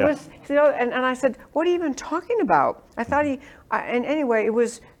 Yeah, and he was, and I said, what are you even talking about? I thought and anyway, it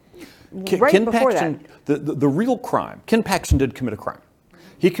was right Ken before Paxton, that. The real crime, Ken Paxton did commit a crime.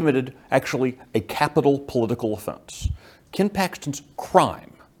 He committed actually a capital political offense. Ken Paxton's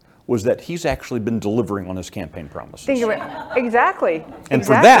crime was that he's actually been delivering on his campaign promises. Think of it. Exactly. And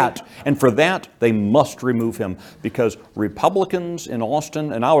for that, they must remove him, because Republicans in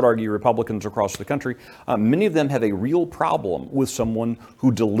Austin, and I would argue Republicans across the country, many of them have a real problem with someone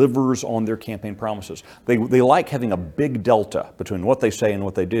who delivers on their campaign promises. They like having a big delta between what they say and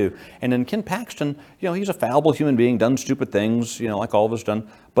what they do. And in Ken Paxton, he's a fallible human being, done stupid things, like all of us done.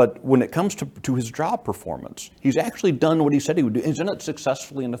 But when it comes to his job performance, he's actually done what he said he would do. He's done it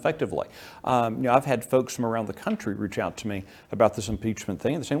successfully and effectively. I've had folks from around the country reach out to me about this impeachment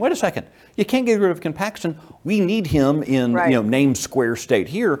thing. They're saying, wait a second, you can't get rid of Ken Paxton. We need him in name, square, state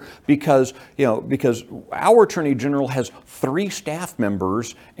here, because our Attorney General has 3 staff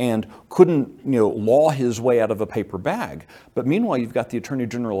members and couldn't law his way out of a paper bag. But meanwhile, you've got the Attorney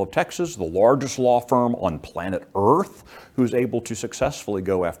General of Texas, the largest law firm on planet Earth, who's able to successfully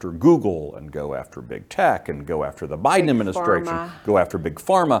go after Google and go after big tech and go after the Biden administration, go after big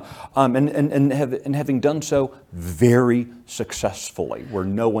pharma, and having done so very successfly, where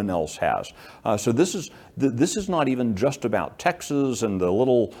no one else has. So this is not even just about Texas and the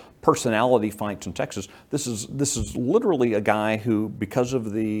little personality fights in Texas. This is literally a guy who, because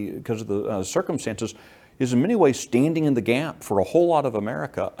of the circumstances, is in many ways standing in the gap for a whole lot of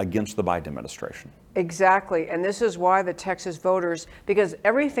America against the Biden administration. Exactly, and this is why the Texas voters, because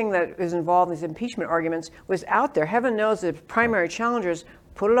everything that is involved in these impeachment arguments was out there. Heaven knows the primary challengers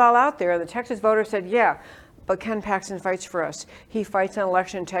put it all out there, and the Texas voters said, yeah, but Ken Paxton fights for us. He fights on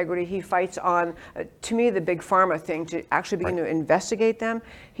election integrity. He fights on, to me, the big pharma thing, to actually begin to investigate them.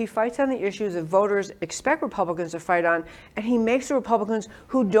 He fights on the issues that voters expect Republicans to fight on, and he makes the Republicans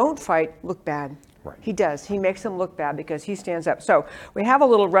who don't fight look bad. Right. He does. He makes them look bad because he stands up. So we have a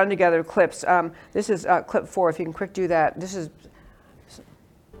little run together clips. This is clip 4. If you can quick do that. This is.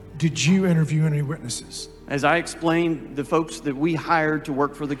 Did you interview any witnesses? As I explained, the folks that we hired to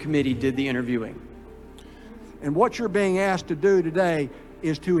work for the committee did the interviewing. And what you're being asked to do today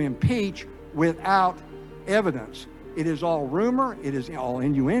is to impeach without evidence. It is all rumor, it is all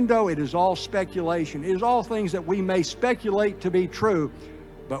innuendo, it is all speculation. It is all things that we may speculate to be true,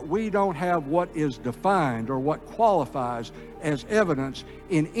 but we don't have what is defined or what qualifies as evidence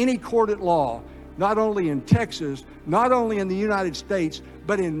in any court at law, not only in Texas, not only in the United States,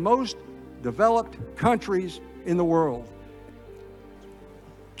 but in most developed countries in the world.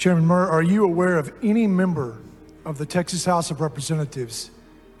 Chairman Murr, are you aware of any member of the Texas House of Representatives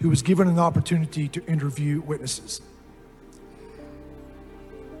who was given an opportunity to interview witnesses?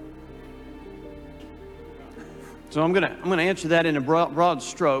 So I'm gonna answer that in a broad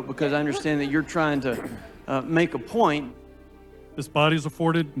stroke, because I understand that you're trying to make a point. This body is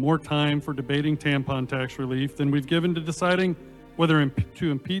afforded more time for debating tampon tax relief than we've given to deciding whether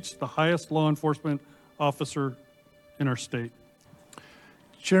to impeach the highest law enforcement officer in our state.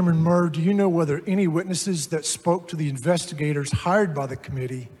 Chairman Murr, do you know whether any witnesses that spoke to the investigators hired by the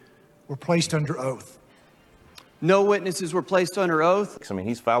committee were placed under oath? No witnesses were placed under oath. I mean,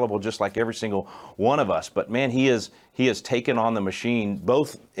 he's fallible just like every single one of us. But man, he has taken on the machine,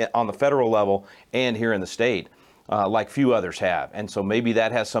 both on the federal level and here in the state, like few others have. And so maybe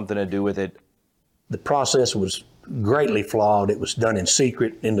that has something to do with it. The process was greatly flawed. It was done in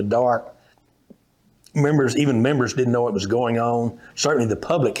secret, in the dark. Even members didn't know what was going on. Certainly the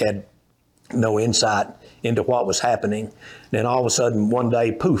public had no insight into what was happening. Then all of a sudden, one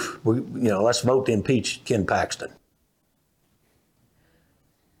day, poof, let's vote to impeach Ken Paxton.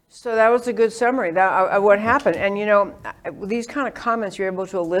 So that was a good summary of what happened. And these kind of comments you're able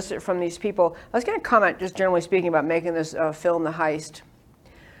to elicit from these people. I was going to comment, just generally speaking, about making this film The Heist.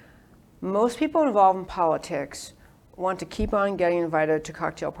 Most people involved in politics want to keep on getting invited to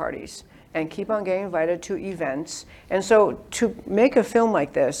cocktail parties and keep on getting invited to events. And so to make a film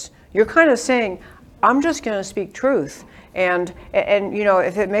like this, you're kind of saying, I'm just going to speak truth. And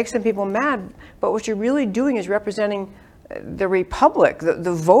if it makes some people mad, but what you're really doing is representing the republic,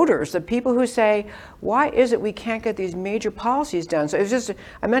 the voters, the people who say, why is it we can't get these major policies done? So it's just,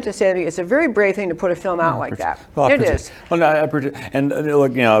 I meant to say, it's a very brave thing to put a film out like that. Well, it is. Well, no, I appreciate, and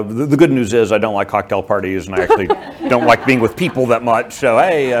look, the good news is I don't like cocktail parties, and I actually don't like being with people that much. So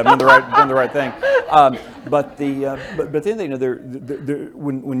hey, I've done the right thing. But the other thing,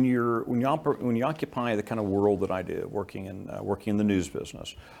 when you occupy the kind of world that I do, working in the news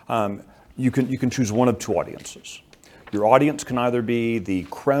business, you can choose one of two audiences. Your audience can either be the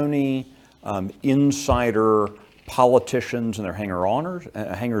crony, insider politicians and their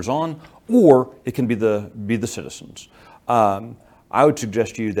hangers-on, or it can be the citizens. I would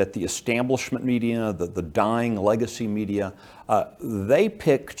suggest to you that the establishment media, the dying legacy media, they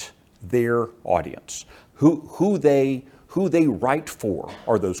picked their audience, who they who they write for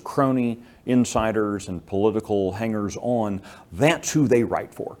are those crony insiders and political hangers-on. That's who they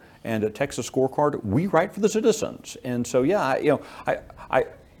write for. And at Texas Scorecard, we write for the citizens. And so, yeah,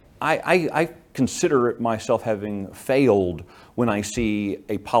 I consider myself having failed when I see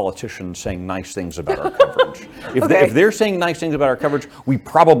a politician saying nice things about our coverage. If they're saying nice things about our coverage, we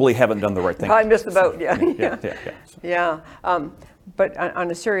probably haven't done the right thing. Probably missed the boat. Yeah. But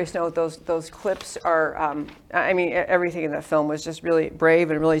on a serious note, those clips are, I mean, everything in that film was just really brave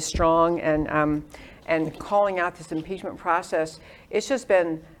and really strong, and calling out this impeachment process. It's just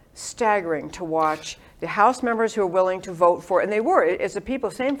been staggering to watch the House members who are willing to vote for, and they were, it's the people,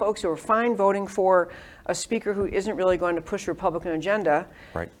 same folks who are fine voting for a speaker who isn't really going to push the Republican agenda,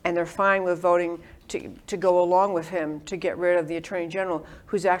 right. And they're fine with voting to go along with him to get rid of the Attorney General,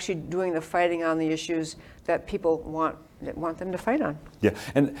 who's actually doing the fighting on the issues that people want them to fight on. Yeah,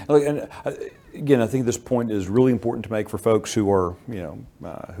 and again, I think this point is really important to make for folks who are,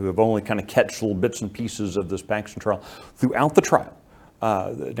 who have only kind of catch little bits and pieces of this Paxton trial. Throughout the trial,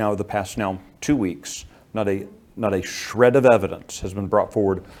 the past 2 weeks, not a shred of evidence has been brought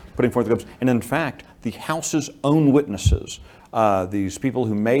forward, putting forth the claims. And in fact, the House's own witnesses, these people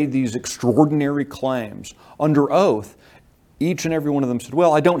who made these extraordinary claims under oath, each and every one of them said,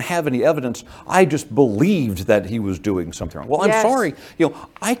 well, I don't have any evidence. I just believed that he was doing something wrong. Well, I'm sorry.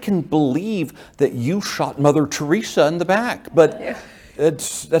 I can believe that you shot Mother Teresa in the back, but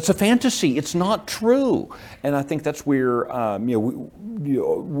that's a fantasy. It's not true. And I think that's where we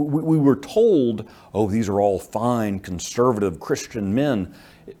were told, oh, these are all fine, conservative Christian men.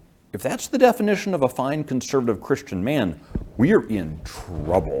 If that's the definition of a fine, conservative Christian man, we are in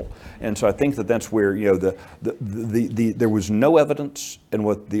trouble. And so I think that's where there was no evidence,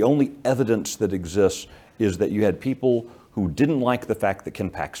 and the only evidence that exists is that you had people who didn't like the fact that Ken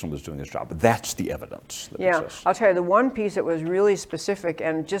Paxton was doing his job. That's the evidence that exists. I'll tell you, the one piece that was really specific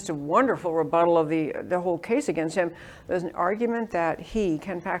and just a wonderful rebuttal of the whole case against him was an argument that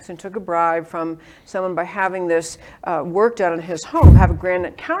Ken Paxton, took a bribe from someone by having this work done in his home, have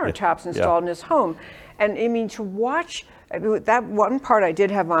granite countertops installed in his home. And I mean, to watch, that one part I did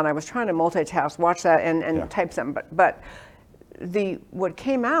have on, I was trying to multitask, watch that and type something, but what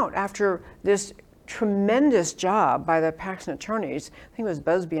came out after this tremendous job by the Paxton attorneys, I think it was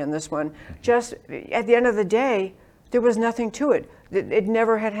Busby on this one, just at the end of the day, there was nothing to it. It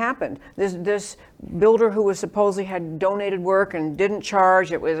never had happened. This builder who was supposedly had donated work and didn't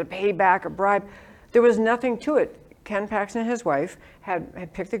charge, it was a payback, a bribe, there was nothing to it. Ken Paxton and his wife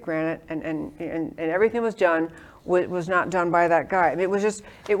had picked the granite and everything was done. Was not done by that guy. I mean,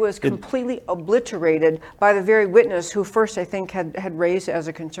 it was completely obliterated by the very witness who first, I think, had raised it as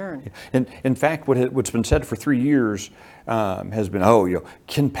a concern. And in fact, what's been said for 3 years has been,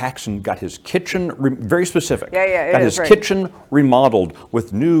 Ken Paxton got his kitchen, very specific, got his kitchen remodeled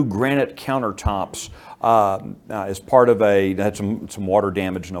with new granite countertops as part of had some water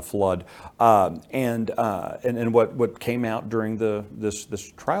damage in a flood. And what came out during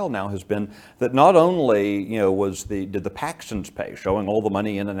this trial now has been that not only did the Paxtons pay, showing all the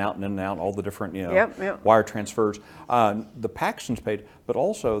money in and out, all the different wire transfers, the Paxtons paid, but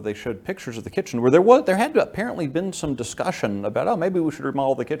also they showed pictures of the kitchen where there had apparently been some discussion about maybe we should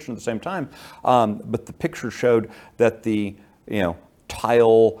remodel the kitchen at the same time, but the picture showed that the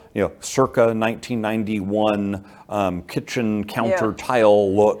tile, circa 1991 kitchen counter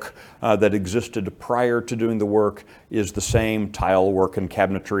tile look that existed prior to doing the work is the same tile work and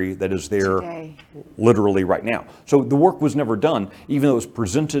cabinetry that is there today, literally right now. So the work was never done, even though it was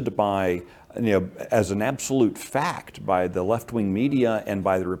presented by, as an absolute fact by the left-wing media and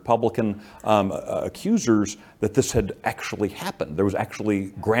by the Republican accusers that this had actually happened. There was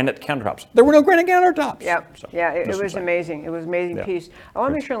actually granite countertops. There were no granite countertops. It was amazing. It was an amazing piece. I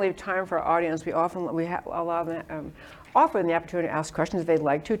want to make sure and leave time for our audience. We often allow them, offer them the opportunity to ask questions if they'd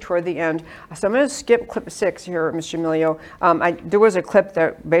like to toward the end. So I'm going to skip clip 6 here, Mr. Emilio. There was a clip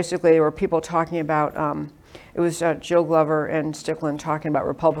that basically there were people talking about. It was Jill Glover and Stickland talking about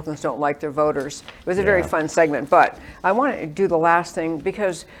Republicans don't like their voters. It was a very fun segment, but I want to do the last thing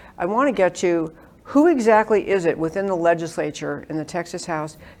because I want to get to who exactly is it within the legislature in the Texas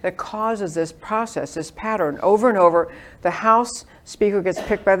House that causes this process, this pattern over and over. The House Speaker gets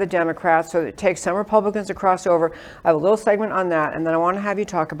picked by the Democrats, so it takes some Republicans to cross over. I have a little segment on that, and then I want to have you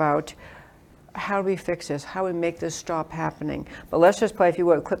talk about how do we fix this, how do we make this stop happening. But let's just play, if you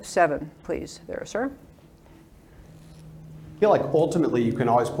would, clip 7, please. There, sir. feel like ultimately you can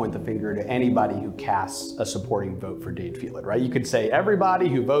always point the finger to anybody who casts a supporting vote for Dade Phelan, right? You could say everybody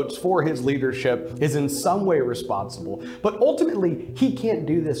who votes for his leadership is in some way responsible, but ultimately he can't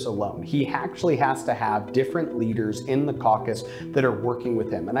do this alone. He actually has to have different leaders in the caucus that are working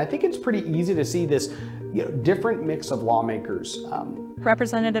with him. And I think it's pretty easy to see this different mix of lawmakers.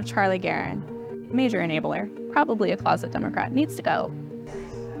 Representative Charlie Guerin, major enabler, probably a closet Democrat, needs to go.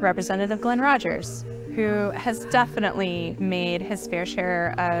 Representative Glenn Rogers, who has definitely made his fair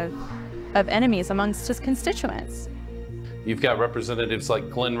share of enemies amongst his constituents. You've got representatives like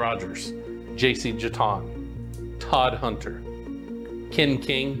Glenn Rogers, J.C. Jaton, Todd Hunter, Ken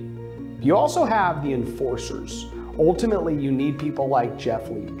King. You also have the enforcers. Ultimately, you need people like Jeff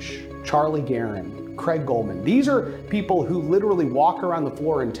Leach, Charlie Guerin, Craig Goldman. These are people who literally walk around the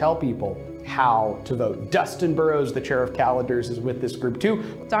floor and tell people how to vote. Dustin Burrows, the chair of calendars, is with this group too.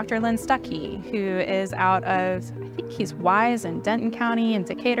 Dr. Lynn Stuckey, who is out of, I think he's Wise in Denton County and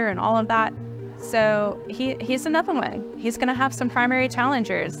Decatur and all of that. So he's another one. He's gonna have some primary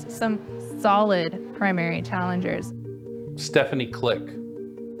challengers, some solid primary challengers. Stephanie Click,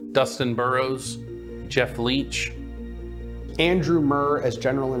 Dustin Burrows, Jeff Leach, Andrew Murr as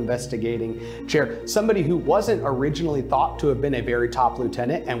general investigating chair, somebody who wasn't originally thought to have been a very top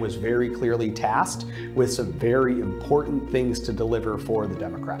lieutenant and was very clearly tasked with some very important things to deliver for the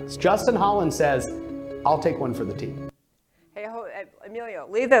Democrats. Justin Holland says, I'll take one for the team. Hey, Emilio,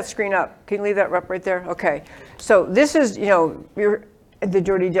 leave that screen up. Can you leave that up right there? Okay. So this is, you're the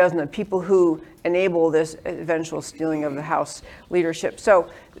Dirty Dozen, the people who enable this eventual stealing of the House leadership.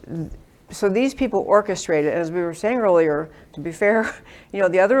 So these people orchestrated, as we were saying earlier, to be fair,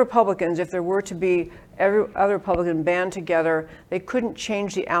 the other Republicans, if there were to be every other Republican band together, they couldn't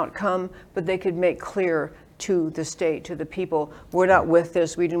change the outcome, but they could make clear to the state, to the people, we're not with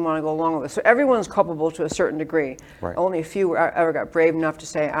this, we didn't want to go along with this. So everyone's culpable to a certain degree. Right. Only a few ever got brave enough to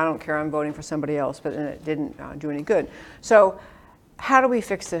say, I don't care, I'm voting for somebody else, but then it didn't do any good. So how do we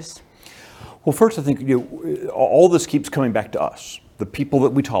fix this? Well, first, I think all this keeps coming back to us, the people that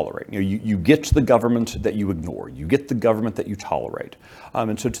we tolerate. You get the government that you ignore. You get the government that you tolerate.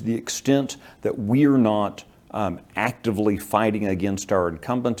 And so to the extent that we're not actively fighting against our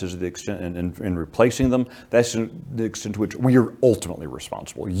incumbents is the extent in replacing them, that's the extent to which we are ultimately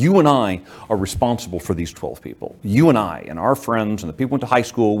responsible. You and I are responsible for these 12 people. You and I and our friends and the people we went to high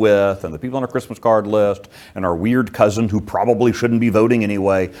school with and the people on our Christmas card list and our weird cousin who probably shouldn't be voting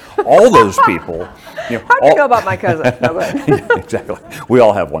anyway, all those people. How do you know about my cousin? No, go ahead. Exactly. We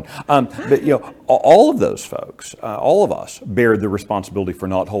all have one. But all of those folks, all of us bear the responsibility for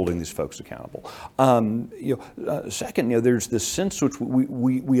not holding these folks accountable. Second, there's this sense which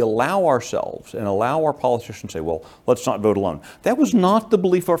we allow ourselves and allow our politicians to say, well, let's not vote alone. That was not the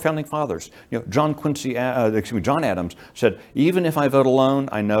belief of our founding fathers. John Adams said, even if I vote alone,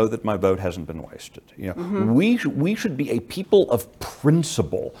 I know that my vote hasn't been wasted. We should be a people of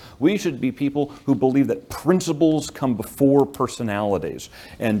principle. We should be people who believe that principles come before personalities.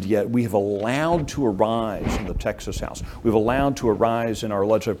 And yet we have allowed to arise in the Texas House. We've allowed to arise in our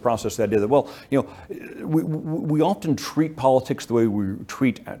legislative process the idea that, well, we often treat politics the way we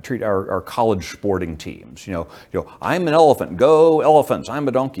treat our college sporting teams. I'm an elephant, go elephants. I'm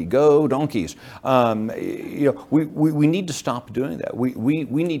a donkey, go donkeys. We need to stop doing that.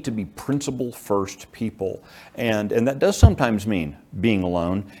 We need to be principle first people, and that does sometimes mean being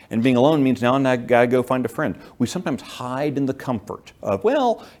alone. And being alone means now I gotta go find a friend. We sometimes hide in the comfort of,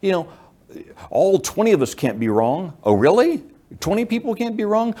 well, all 20 of us can't be wrong. Oh, really? 20 people can't be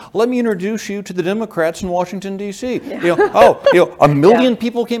wrong? Let me introduce you to the Democrats in Washington, D.C. A million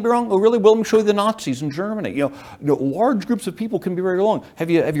people can't be wrong? Oh, really? Well, let me show you the Nazis in Germany. Large groups of people can be very wrong. Have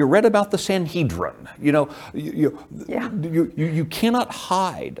you read about the Sanhedrin? You cannot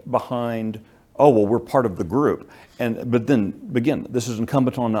hide behind, oh, well, we're part of the group. But then, again, this is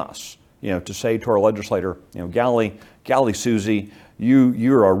incumbent on us, to say to our legislator, Gally Susie,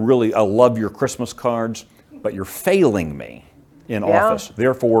 I love your Christmas cards, but you're failing me in office.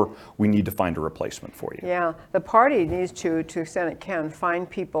 Therefore, we need to find a replacement for you. Yeah, the party needs to the extent it can, find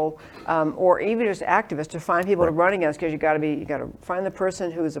people, or even just activists, to find people to run against, because you got to find the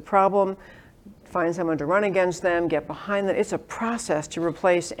person who is a problem, find someone to run against them, get behind them. It's a process to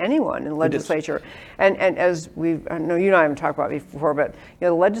replace anyone in the legislature. And as I know you and I haven't talked about before, but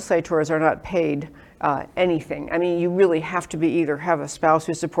the legislators are not paid anything. I mean, you really have to either have a spouse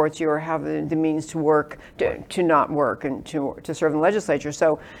who supports you or have the means to work, to not work and to serve in the legislature.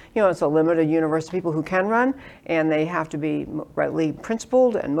 So, it's a limited universe of people who can run, and they have to be rightly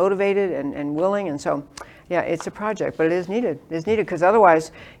principled and motivated and willing. And so, yeah, it's a project, but it is needed. It's needed because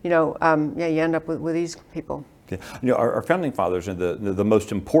otherwise, you end up with these people. You know, our founding fathers, and the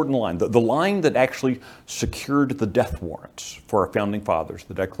most important line, the line that actually secured the death warrants for our founding fathers,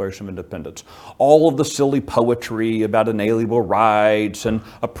 the Declaration of Independence, all of the silly poetry about inalienable rights and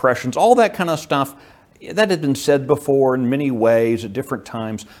oppressions, all that kind of stuff, that had been said before in many ways at different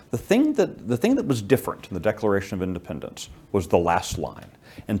times. The thing that was different in the Declaration of Independence was the last line.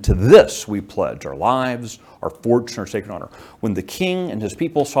 And to this we pledge our lives, our fortune, our sacred honor. When the king and his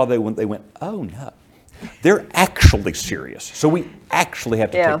people saw they went, oh no, they're actually serious. So we actually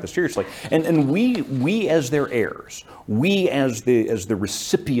have to take this seriously. And we as their heirs, we as the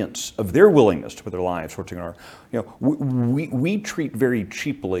recipients of their willingness to put their lives for our, you know, we treat very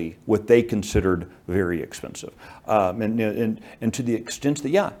cheaply what they considered very expensive. And to the extent that,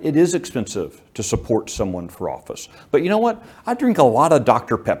 yeah, it is expensive to support someone for office. But you know what? I drink a lot of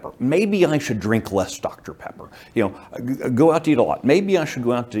Dr. Pepper. Maybe I should drink less Dr. Pepper. You know, go out to eat a lot. Maybe I should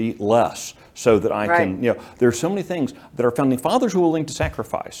go out to eat less so that I can, you know, there are so many things that our founding fathers were willing to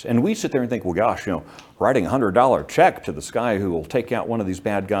sacrifice. And we sit there and think, well, gosh, you know, writing a $100 check to this guy who will take out one of these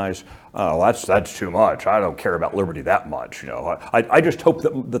bad guys, oh, that's too much. I don't care about liberty that much. You know, I just hope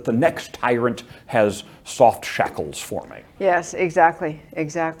that the next tyrant has soft shackles for me. Yes, exactly.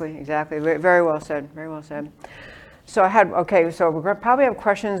 Very well said. Very well said. So so we're going to probably have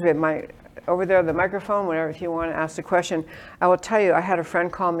questions. We have over there, the microphone, whatever, if you want to ask the question. I will tell you, I had a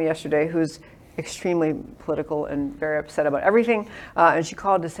friend call me yesterday who's extremely political and very upset about everything. And she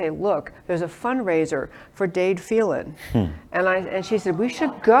called to say, look, there's a fundraiser for Dade Phelan. And she said, we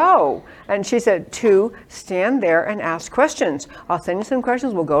should go. And she said, to stand there and ask questions. I'll send you some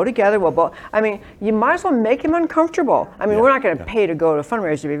questions. We'll go together. I mean, you might as well make him uncomfortable. I mean, we're not going to pay to go to a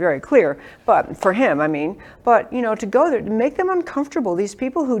fundraiser, to be very clear. But for him, I mean, but you know, to go there, to make them uncomfortable. These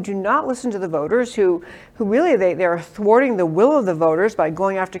people who do not listen to the voters, who really, they're thwarting the will of the voters by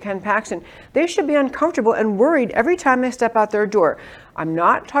going after Ken Paxton. They should be uncomfortable and worried every time they step out their door. I'm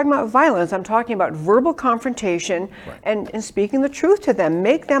not talking about violence. I'm talking about verbal confrontation and speaking the truth to them.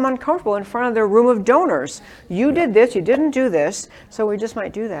 Make them uncomfortable in front of their room of donors. You did this. You didn't do this. So we just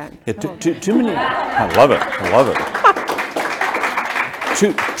might do that. Too many. I love it.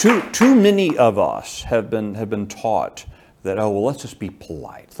 Too many of us have been taught that, oh, well, let's just be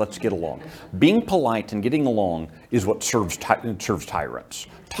polite. Let's get along. Being polite and getting along is what serves tyrants.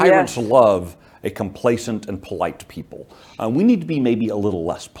 Tyrants love a complacent and polite people. We need to be maybe a little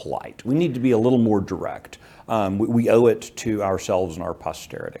less polite. We need to be a little more direct. We owe it to ourselves and our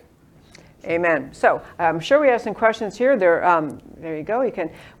posterity. Amen. So I'm sure we have some questions here. There you go. You can.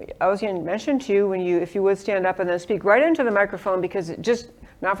 I was going to mention to you if you would stand up and then speak right into the microphone, because just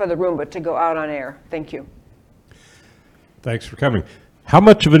not for the room, but to go out on air. Thank you. Thanks for coming. How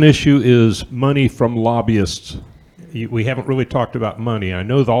much of an issue is money from lobbyists? We haven't really talked about money. I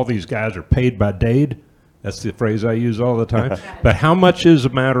know that all these guys are paid by Dade. That's the phrase I use all the time. But how much is a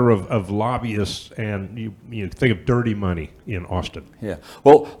matter of lobbyists, and you think of dirty money in Austin? Yeah.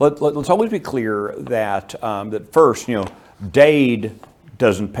 Well, let's always be clear that that first, you know, Dade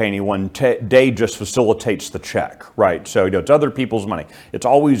doesn't pay anyone. Dade just facilitates the check, right? So, you know, it's other people's money. It's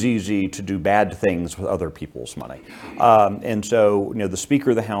always easy to do bad things with other people's money. And so, you know, the Speaker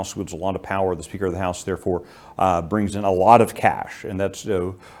of the House wields a lot of power. The Speaker of the House, therefore, brings in a lot of cash. And that's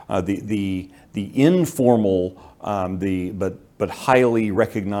the informal, but highly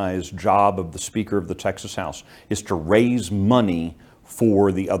recognized job of the Speaker of the Texas House is to raise money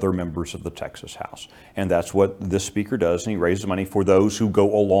for the other members of the Texas House. And that's what this speaker does, and he raises money for those who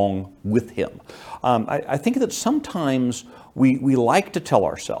go along with him. I think that sometimes we like to tell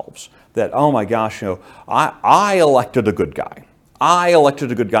ourselves that, oh my gosh, you know, I elected a good guy.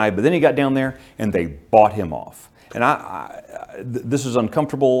 But then he got down there and they bought him off. And this is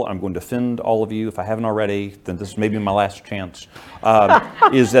uncomfortable. I'm going to offend all of you. If I haven't already, then this may be my last chance.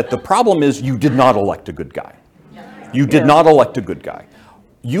 Is that the problem is you did not elect a good guy. You did not elect a good guy.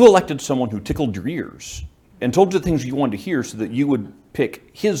 You elected someone who tickled your ears and told you the things you wanted to hear so that you would pick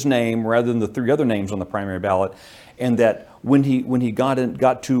his name rather than the three other names on the primary ballot. And that when he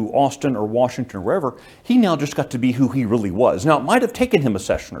got to Austin or Washington or wherever, he now just got to be who he really was. Now, it might have taken him a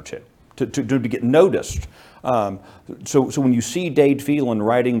session or two to get noticed. So when you see Dade Phelan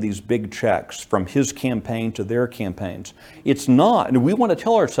writing these big checks from his campaign to their campaigns, it's not, and we want to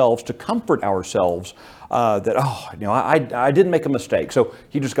tell ourselves, to comfort ourselves, that, oh, you know, I didn't make a mistake, so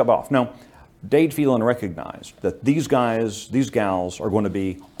he just got off. No, Dade Phelan recognized that these guys, these gals are going to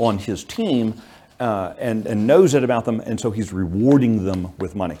be on his team, and knows it about them, and so he's rewarding them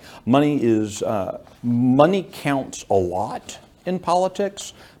with money. Money counts a lot in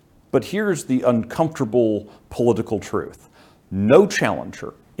politics. But here's the uncomfortable political truth. No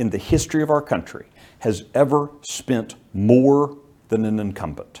challenger in the history of our country has ever spent more than an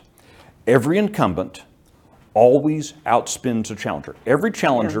incumbent. Every incumbent always outspends a challenger. Every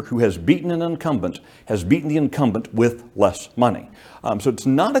challenger who has beaten an incumbent has beaten the incumbent with less money. So it's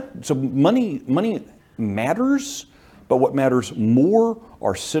not so money matters, but what matters more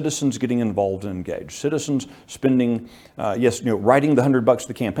are citizens getting involved and engaged. Citizens spending, writing the $100 to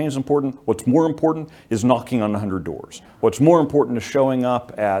the campaign is important. What's more important is knocking on 100 doors. What's more important is showing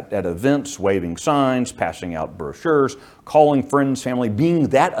up at events, waving signs, passing out brochures, calling friends, family, being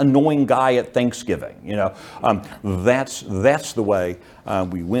that annoying guy at Thanksgiving. That's the way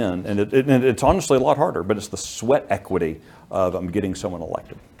we win. And it's honestly a lot harder, but it's the sweat equity of getting someone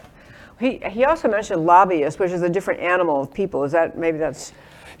elected. He also mentioned lobbyists, which is a different animal of people. Is that, maybe that's...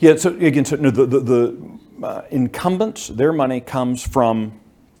 Yeah, so again, the incumbents, their money comes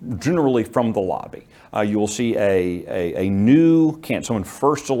generally from the lobby. You will see a new someone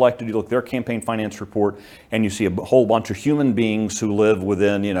first elected, you look at their campaign finance report, and you see a whole bunch of human beings who live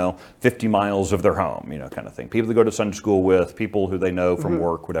within, 50 miles of their home, kind of thing. People they go to Sunday school with, people who they know from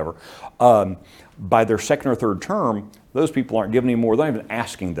work, whatever. By their second or third term, those people aren't given anymore. They're not even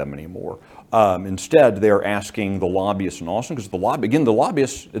asking them anymore. Instead, they're asking the lobbyists in Austin, because the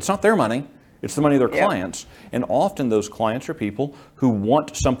lobbyists, it's not their money. It's the money of their clients. And often those clients are people who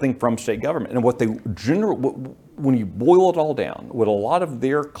want something from state government. And what they when you boil it all down, what a lot of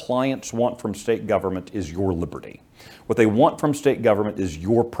their clients want from state government is your liberty. What they want from state government is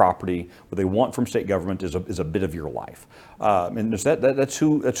your property. What they want from state government is a bit of your life. And that's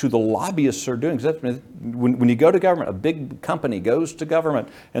who the lobbyists are doing. When you go to government, a big company goes to government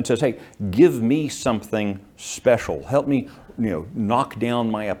and says, hey, give me something special. Help me knock down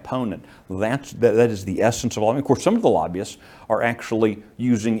my opponent. That is the essence of lobbying. Of course, some of the lobbyists are actually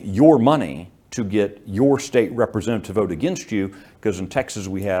using your money to get your state representative to vote against you, because in Texas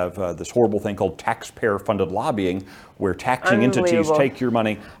we have this horrible thing called taxpayer-funded lobbying, where taxing entities take your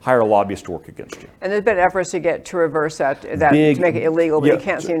money, hire lobbyists to work against you. And there's been efforts to reverse that to make it illegal, but you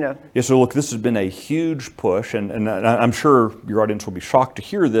can't seem to. Yeah, so look, this has been a huge push, and I'm sure your audience will be shocked to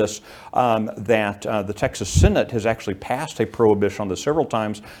hear this, that the Texas Senate has actually passed a prohibition on this several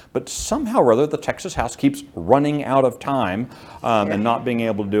times, but somehow or other the Texas House keeps running out of time and not being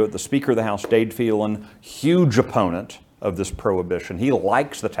able to do it. The Speaker of the House, Dade Phelan, huge opponent of this prohibition. He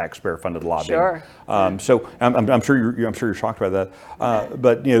likes the taxpayer-funded lobbying. Sure. So I'm sure you're shocked by that.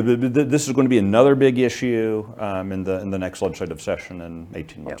 But this is going to be another big issue in the next legislative session in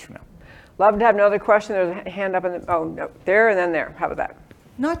 18 months from now. Love to have another question. There's a hand up there and then there. How about that?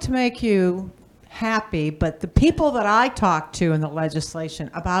 Not to make you happy, but the people that I talked to in the legislation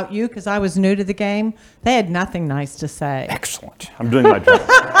about you, because I was new to the game, they had nothing nice to say. Excellent. I'm doing my job.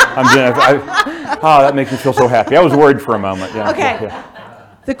 That makes me feel so happy. I was worried for a moment. Yeah, okay. Yeah.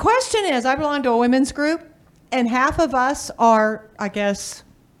 The question is, I belong to a women's group, and half of us are, I guess,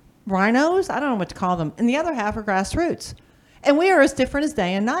 rhinos. I don't know what to call them. And the other half are grassroots. And we are as different as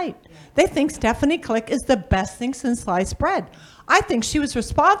day and night. They think Stephanie Click is the best thing since sliced bread. I think she was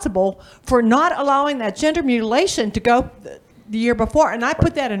responsible for not allowing that gender mutilation to go the year before. And I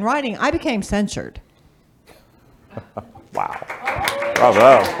put that in writing. I became censured. Wow.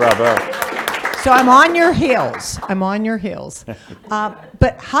 Bravo, bravo. So I'm on your heels.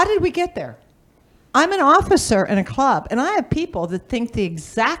 But how did we get there? I'm an officer in a club, and I have people that think the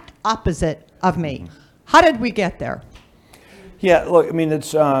exact opposite of me. How did we get there? Yeah, look, I mean,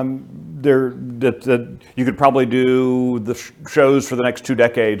 it's you could probably do the shows for the next 2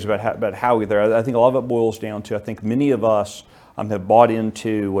 decades about how we get there. I think a lot of it boils down to, I think many of us have bought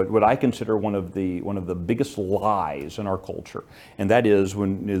into what I consider one of the biggest lies in our culture, and that is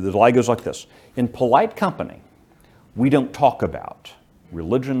when the lie goes like this: in polite company, we don't talk about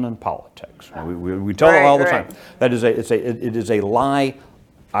religion and politics. We tell it all the time. That is it is a lie,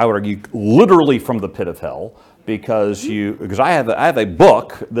 I would argue, literally from the pit of hell. Because I have a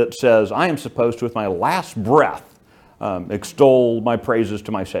book that says I am supposed to, with my last breath, extol my praises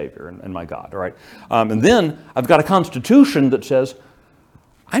to my Savior and my God. All right, and then I've got a Constitution that says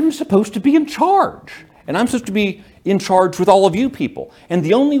I'm supposed to be in charge, and I'm supposed to be in charge with all of you people. And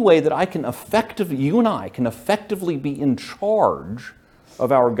the only way that you and I can effectively be in charge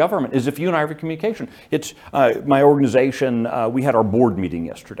of our government is if you and I have a communication. It's my organization. We had our board meeting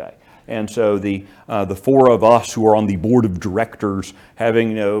yesterday. And so the 4 of us who are on the board of directors,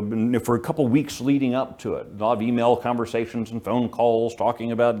 having for a couple of weeks leading up to it, a lot of email conversations and phone calls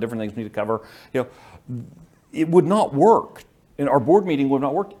talking about different things we need to cover. It would not work. And our board meeting would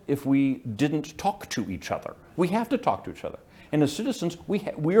not work if we didn't talk to each other. We have to talk to each other. And as citizens,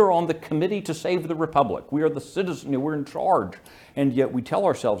 we are on the committee to save the republic. We are the citizens, we're in charge. And yet we tell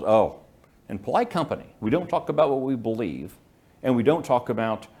ourselves, oh, in polite company, we don't talk about what we believe, and we don't talk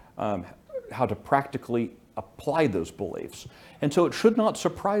about how to practically apply those beliefs. And so it should not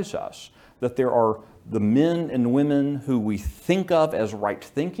surprise us that there are the men and women who we think of as right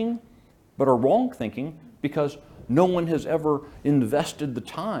thinking, but are wrong thinking because no one has ever invested the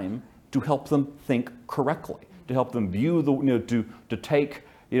time to help them think correctly, to help them view to take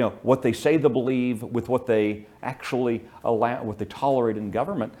what they say they believe with what they actually allow, what they tolerate in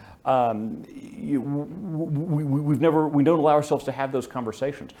government. We don't allow ourselves to have those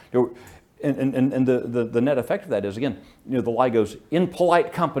conversations. And the net effect of that is, again, the lie goes, in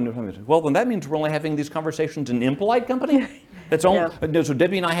polite company. Well, then that means we're only having these conversations in impolite company? That's all. Yeah. So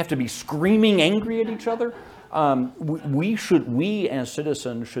Debbie and I have to be screaming angry at each other. We as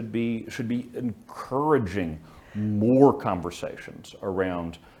citizens should be encouraging more conversations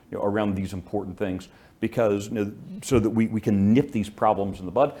around these important things, because so that we can nip these problems in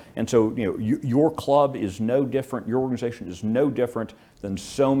the bud. And so your club is no different, your organization is no different than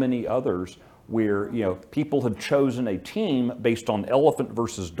so many others where people have chosen a team based on elephant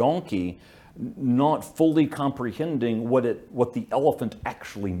versus donkey, not fully comprehending what the elephant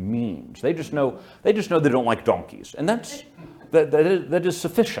actually means. They just know they don't like donkeys, and that is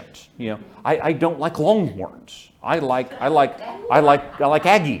sufficient. I don't like longhorns. I like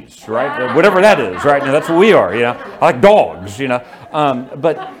Aggies, right? Whatever that is, right? Now that's what we are. I like dogs.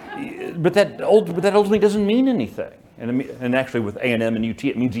 But that ultimately doesn't mean anything. And actually, with A&M and UT,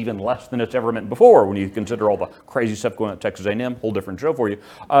 it means even less than it's ever meant before when you consider all the crazy stuff going on at Texas A&M. Whole different show for you.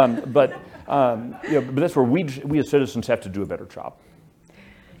 But that's where we as citizens have to do a better job.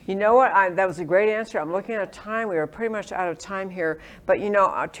 You know what? That was a great answer. I'm looking at time. We are pretty much out of time here. But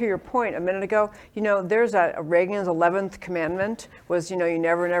to your point a minute ago, there's Reagan's 11th commandment was, you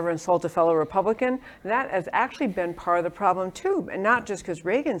never insult a fellow Republican. And that has actually been part of the problem too. And not just because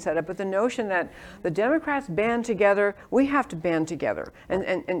Reagan said it, but the notion that the Democrats band together, we have to band together.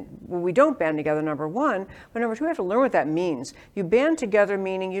 And we don't band together, number one. But number two, we have to learn what that means. You band together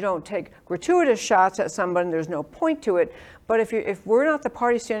meaning you don't take gratuitous shots at somebody. There's no point to it. But if we're not the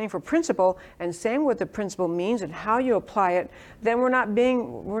party standing for principle and saying what the principle means and how you apply it, then we're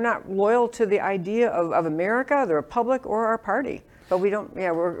not loyal to the idea of America, the Republic, or our party. But we don't.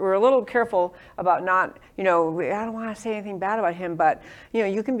 We're a little careful about not. I don't want to say anything bad about him, but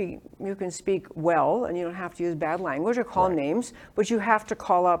you can speak well, and you don't have to use bad language or call names, but you have to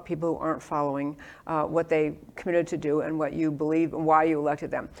call out people who aren't following what they committed to do and what you believe and why you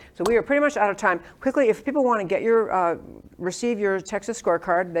elected them. So we are pretty much out of time. Quickly, if people want to get receive your Texas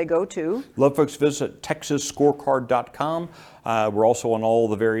scorecard, they go to. Love folks visit texasscorecard.com. We're also on all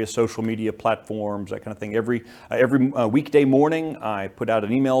the various social media platforms, that kind of thing. Every weekday morning, I put out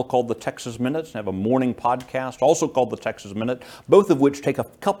an email called the Texas Minutes and have a morning podcast also called the Texas Minute, both of which take a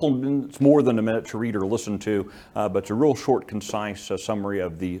couple minutes more than a minute to read or listen to, but it's a real short, concise summary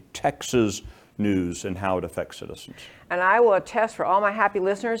of the Texas news and how it affects citizens. And I will attest for all my happy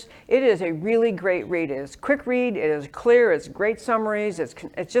listeners, it is a really great read. It is a quick read, it is clear, it's great summaries, it's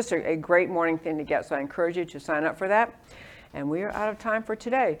just a great morning thing to get. So I encourage you to sign up for that. And we are out of time for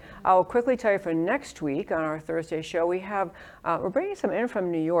today. I'll quickly tell you for next week on our Thursday show, we're bringing some in from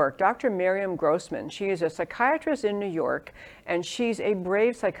New York. Dr. Miriam Grossman. She is a psychiatrist in New York, and she's a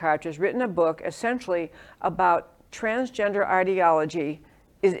brave psychiatrist, written a book essentially about transgender ideology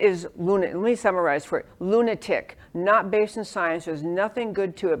is lunatic. Let me summarize for it. Lunatic, not based in science. There's nothing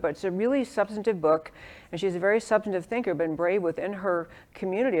good to it, but it's a really substantive book. And she's a very substantive thinker, been brave within her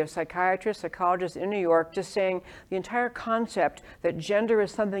community of psychiatrists, psychologists in New York, just saying the entire concept that gender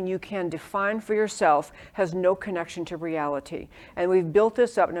is something you can define for yourself has no connection to reality. And we've built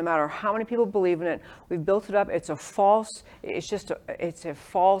this up, no matter how many people believe in it, we've built it up. It's a false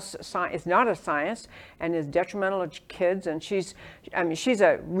science. It's not a science, and is detrimental to kids. And she's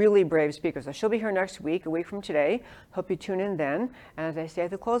a really brave speaker. So she'll be here next week, a week from today. Hope you tune in then. And as I say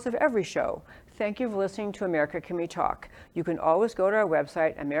at the close of every show, thank you for listening to America Can We Talk. You can always go to our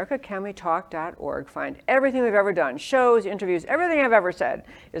website, americacanwetalk.org, find everything we've ever done, shows, interviews, everything I've ever said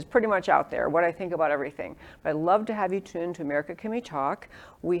is pretty much out there, what I think about everything. But I'd love to have you tune in to America Can We Talk.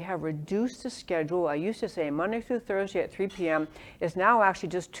 We have reduced the schedule. I used to say Monday through Thursday at 3 p.m. It's now actually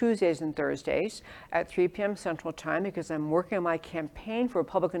just Tuesdays and Thursdays at 3 p.m. Central Time, because I'm working on my campaign for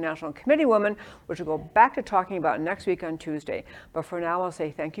Republican National Committee woman, which we'll go back to talking about next week on Tuesday. But for now, I'll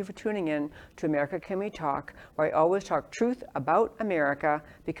say thank you for tuning in to America Can We Talk, where I always talk truth about America,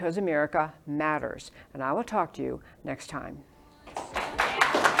 because America matters. And I will talk to you next time.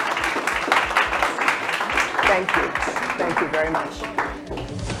 Thank you. Thank you very much.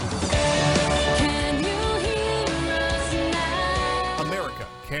 America,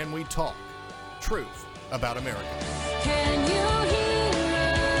 Can We Talk? Truth about America. Can you